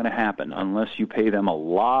bad is going to happen unless you pay them a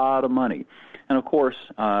lot of money. And of course,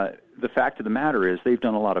 the fact of the matter is they've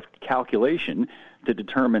done a lot of calculation to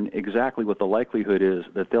determine exactly what the likelihood is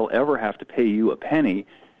that they'll ever have to pay you a penny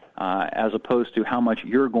as opposed to how much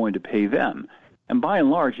you're going to pay them. And by and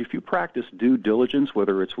large, if you practice due diligence,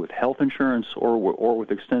 whether it's with health insurance or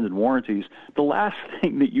with extended warranties, the last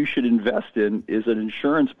thing that you should invest in is an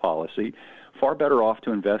insurance policy. Far better off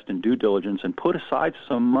to invest in due diligence and put aside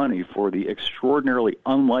some money for the extraordinarily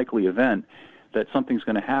unlikely event that something's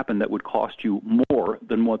going to happen that would cost you more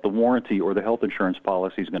than what the warranty or the health insurance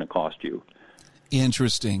policy is going to cost you.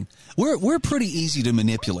 Interesting. We're pretty easy to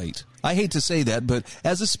manipulate. I hate to say that, but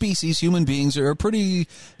as a species, human beings are pretty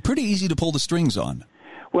easy to pull the strings on.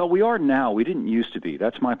 Well, we are now. We didn't used to be.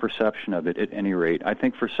 That's my perception of it at any rate. I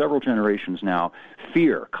think for several generations now,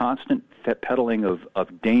 fear, constant peddling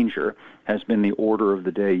of danger has been the order of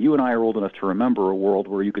the day. You and I are old enough to remember a world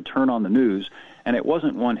where you could turn on the news and it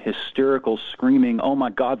wasn't one hysterical, screaming, oh my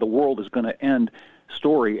God, the world is going to end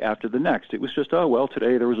story after the next. It was just, oh, well,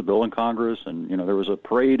 today there was a bill in Congress and, there was a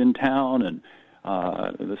parade in town and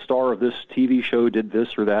the star of this TV show did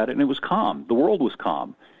this or that, and it was calm. The world was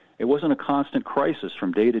calm. It wasn't a constant crisis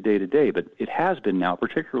from day to day to day, but it has been now,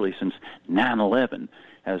 particularly since 9/11,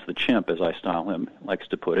 as the chimp, as I style him, likes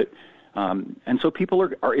to put it. And so people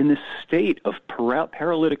are in this state of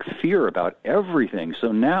paralytic fear about everything.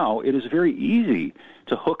 So now it is very easy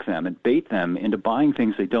to hook them and bait them into buying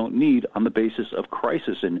things they don't need on the basis of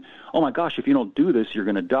crisis. And, oh my gosh, if you don't do this, you're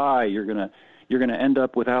going to die. You're going to end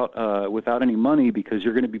up without any money because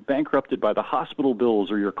you're going to be bankrupted by the hospital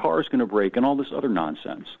bills or your car's going to break and all this other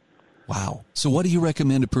nonsense. Wow. So what do you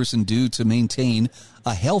recommend a person do to maintain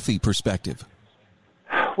a healthy perspective?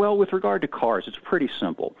 Well, with regard to cars, it's pretty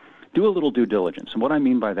simple. Do a little due diligence. And what I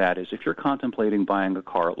mean by that is if you're contemplating buying a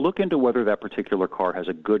car, look into whether that particular car has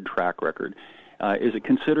a good track record. Is it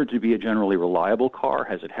considered to be a generally reliable car?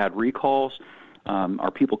 Has it had recalls?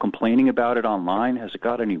 Are people complaining about it online? Has it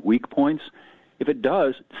got any weak points? If it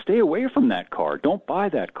does, stay away from that car. Don't buy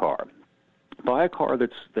that car. Buy a car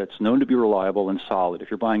that's known to be reliable and solid.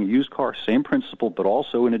 If you're buying a used car, same principle, but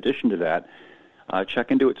also in addition to that,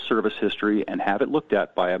 check into its service history and have it looked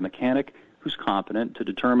at by a mechanic who's competent to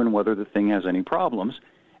determine whether the thing has any problems,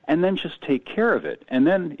 and then just take care of it. And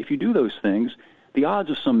then if you do those things, the odds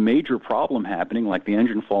of some major problem happening, like the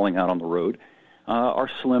engine falling out on the road, are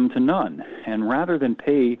slim to none. And rather than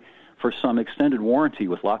pay for some extended warranty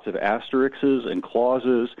with lots of asterisks and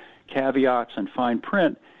clauses, caveats, and fine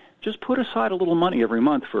print, just put aside a little money every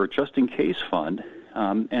month for a just-in-case fund,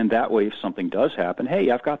 and that way if something does happen, hey,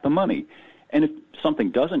 I've got the money. And if something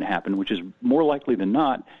doesn't happen, which is more likely than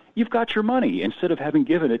not, you've got your money instead of having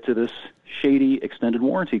given it to this shady extended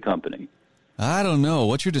warranty company. I don't know.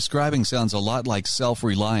 What you're describing sounds a lot like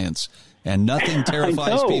self-reliance, and nothing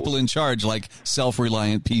terrifies people in charge like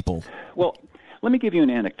self-reliant people. Well, let me give you an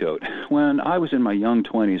anecdote. When I was in my young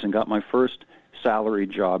 20s and got my first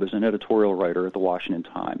salaried job as an editorial writer at the Washington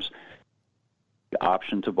Times, the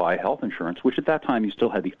option to buy health insurance, which at that time you still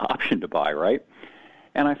had the option to buy, right?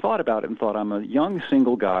 And I thought about it and thought, I'm a young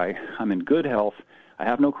single guy. I'm in good health. I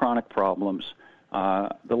have no chronic problems.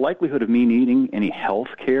 The likelihood of me needing any health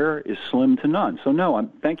care is slim to none. So no,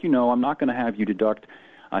 I'm not going to have you deduct,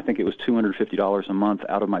 I think it was $250 a month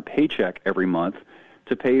out of my paycheck every month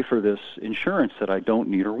to pay for this insurance that I don't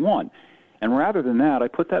need or want. And rather than that, I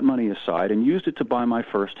put that money aside and used it to buy my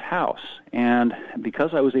first house. And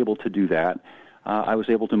because I was able to do that, I was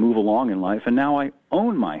able to move along in life, and now I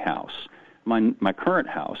own my house, my current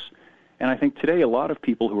house. And I think today a lot of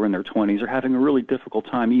people who are in their 20s are having a really difficult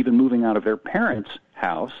time even moving out of their parents'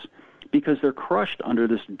 house because they're crushed under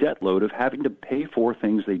this debt load of having to pay for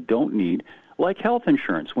things they don't need, like health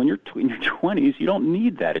insurance. When you're in your 20s, you don't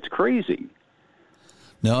need that. It's crazy.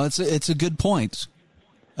 No, it's a good point.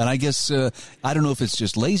 And I guess, I don't know if it's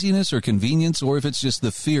just laziness or convenience or if it's just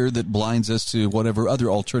the fear that blinds us to whatever other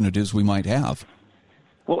alternatives we might have.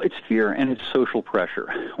 Well, it's fear and it's social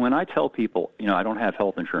pressure. When I tell people, I don't have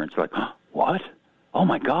health insurance, they're like, oh, what? Oh,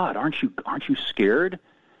 my God, aren't you scared?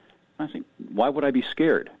 I think, why would I be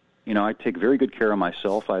scared? I take very good care of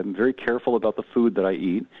myself. I'm very careful about the food that I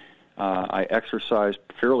eat. I exercise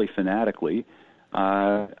fairly fanatically.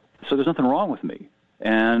 So there's nothing wrong with me.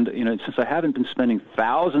 And, since I haven't been spending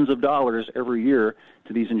thousands of dollars every year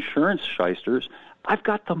to these insurance shysters, I've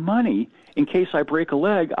got the money. In case I break a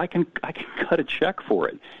leg, I can cut a check for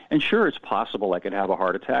it. And sure, it's possible I could have a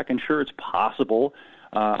heart attack. And sure, it's possible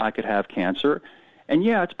I could have cancer. And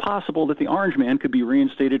yeah, it's possible that the Orange Man could be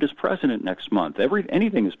reinstated as president next month.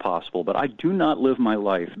 Anything is possible, but I do not live my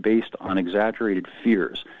life based on exaggerated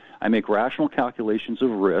fears. I make rational calculations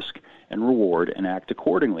of risk and reward and act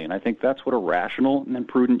accordingly. And I think that's what a rational and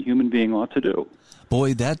prudent human being ought to do.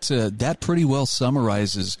 Boy, that pretty well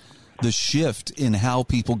summarizes the shift in how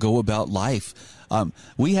people go about life.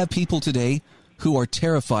 We have people today who are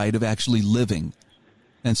terrified of actually living.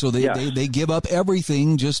 And so they give up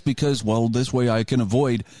everything just because, well, this way I can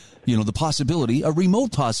avoid, the possibility, a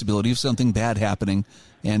remote possibility of something bad happening.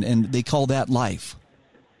 And they call that life.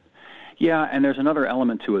 Yeah, and there's another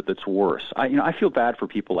element to it that's worse. I feel bad for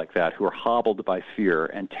people like that who are hobbled by fear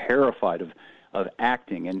and terrified of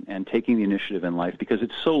acting and taking the initiative in life because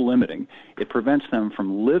it's so limiting. It prevents them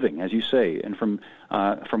from living, as you say, and from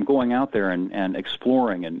going out there and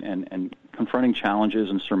exploring and confronting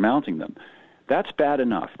challenges and surmounting them. That's bad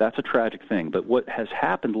enough. That's a tragic thing. But what has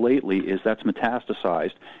happened lately is that's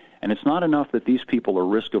metastasized, and it's not enough that these people are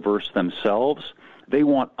risk-averse themselves. They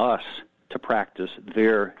want us to practice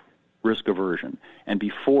their risk aversion and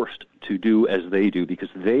be forced to do as they do because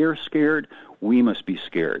they are scared. We must be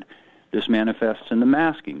scared. This manifests in the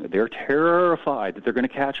masking. They're terrified that they're going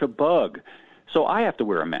to catch a bug. So I have to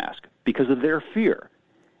wear a mask because of their fear.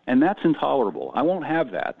 And that's intolerable. I won't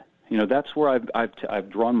have that. That's where I've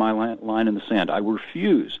drawn my line in the sand. I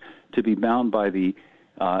refuse to be bound by the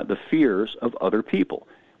fears of other people.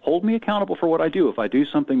 Hold me accountable for what I do. If I do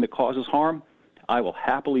something that causes harm, I will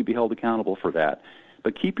happily be held accountable for that.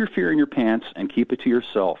 But keep your fear in your pants and keep it to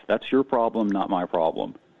yourself. That's your problem, not my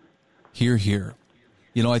problem. Hear, hear.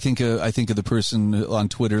 I think of the person on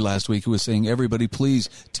Twitter last week who was saying, everybody, please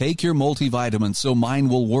take your multivitamin so mine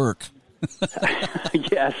will work.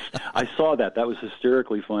 Yes, I saw that. That was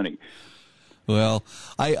hysterically funny. Well,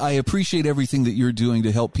 I appreciate everything that you're doing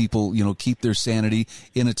to help people, keep their sanity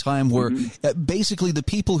in a time where basically the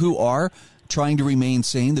people who are trying to remain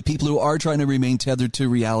sane, the people who are trying to remain tethered to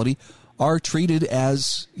reality are treated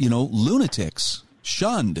as, lunatics,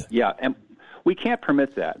 shunned. Yeah, and we can't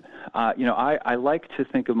permit that. I like to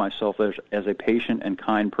think of myself as a patient and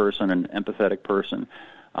kind person, an empathetic person,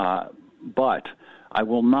 but I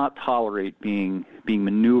will not tolerate being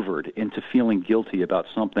maneuvered into feeling guilty about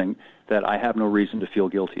something that I have no reason to feel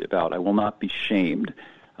guilty about. I will not be shamed.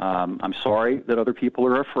 I'm sorry that other people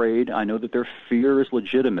are afraid. I know that their fear is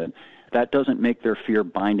legitimate. That doesn't make their fear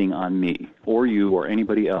binding on me or you or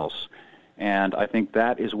anybody else. And I think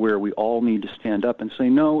that is where we all need to stand up and say,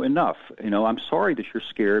 no, enough. I'm sorry that you're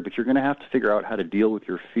scared, but you're going to have to figure out how to deal with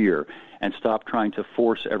your fear and stop trying to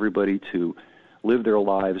force everybody to live their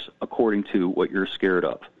lives according to what you're scared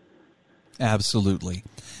of. Absolutely.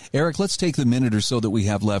 Eric, let's take the minute or so that we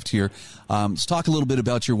have left here. Let's talk a little bit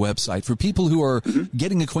about your website. For people who are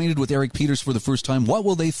getting acquainted with Eric Peters for the first time, what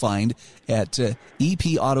will they find at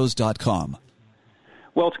epautos.com?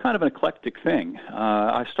 Well, it's kind of an eclectic thing.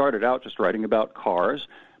 I started out just writing about cars,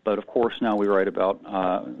 but of course now we write about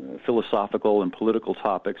philosophical and political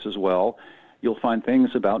topics as well. You'll find things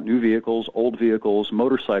about new vehicles, old vehicles,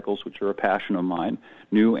 motorcycles, which are a passion of mine,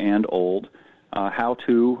 new and old,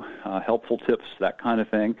 how-to, helpful tips, that kind of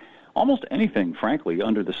thing. Almost anything, frankly,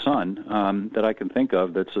 under the sun that I can think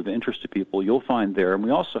of that's of interest to people, you'll find there. And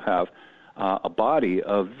we also have a body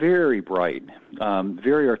of very bright,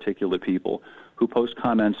 very articulate people who post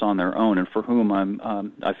comments on their own and for whom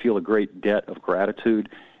I feel a great debt of gratitude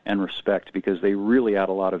and respect because they really add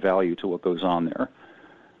a lot of value to what goes on there.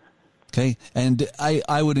 Okay, and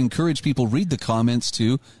I would encourage people read the comments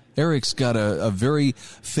too. Eric's got a very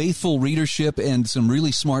faithful readership and some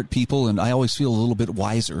really smart people, and I always feel a little bit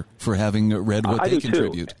wiser for having read what they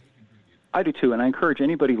contribute. Too. I do too, and I encourage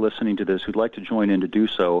anybody listening to this who'd like to join in to do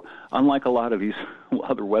so. Unlike a lot of these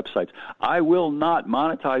other websites, I will not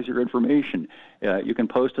monetize your information. You can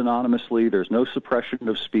post anonymously. There's no suppression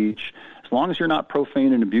of speech. As long as you're not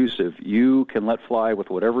profane and abusive, you can let fly with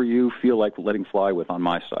whatever you feel like letting fly with on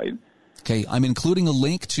my site. Okay, I'm including a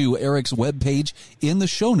link to Eric's webpage in the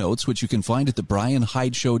show notes, which you can find at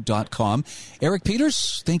thebrianhydeshow.com. Eric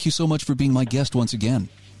Peters, thank you so much for being my guest once again.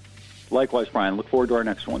 Likewise, Brian. Look forward to our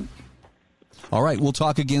next one. All right, we'll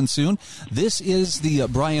talk again soon. This is the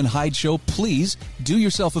Brian Hyde Show. Please do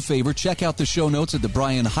yourself a favor. Check out the show notes at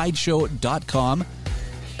thebrianhydeshow.com.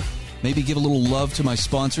 Maybe give a little love to my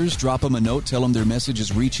sponsors. Drop them a note. Tell them their message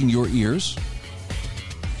is reaching your ears.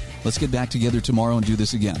 Let's get back together tomorrow and do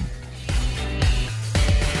this again.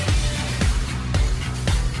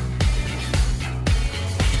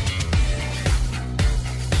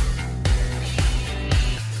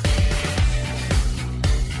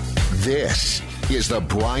 This is The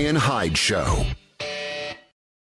Brian Hyde Show.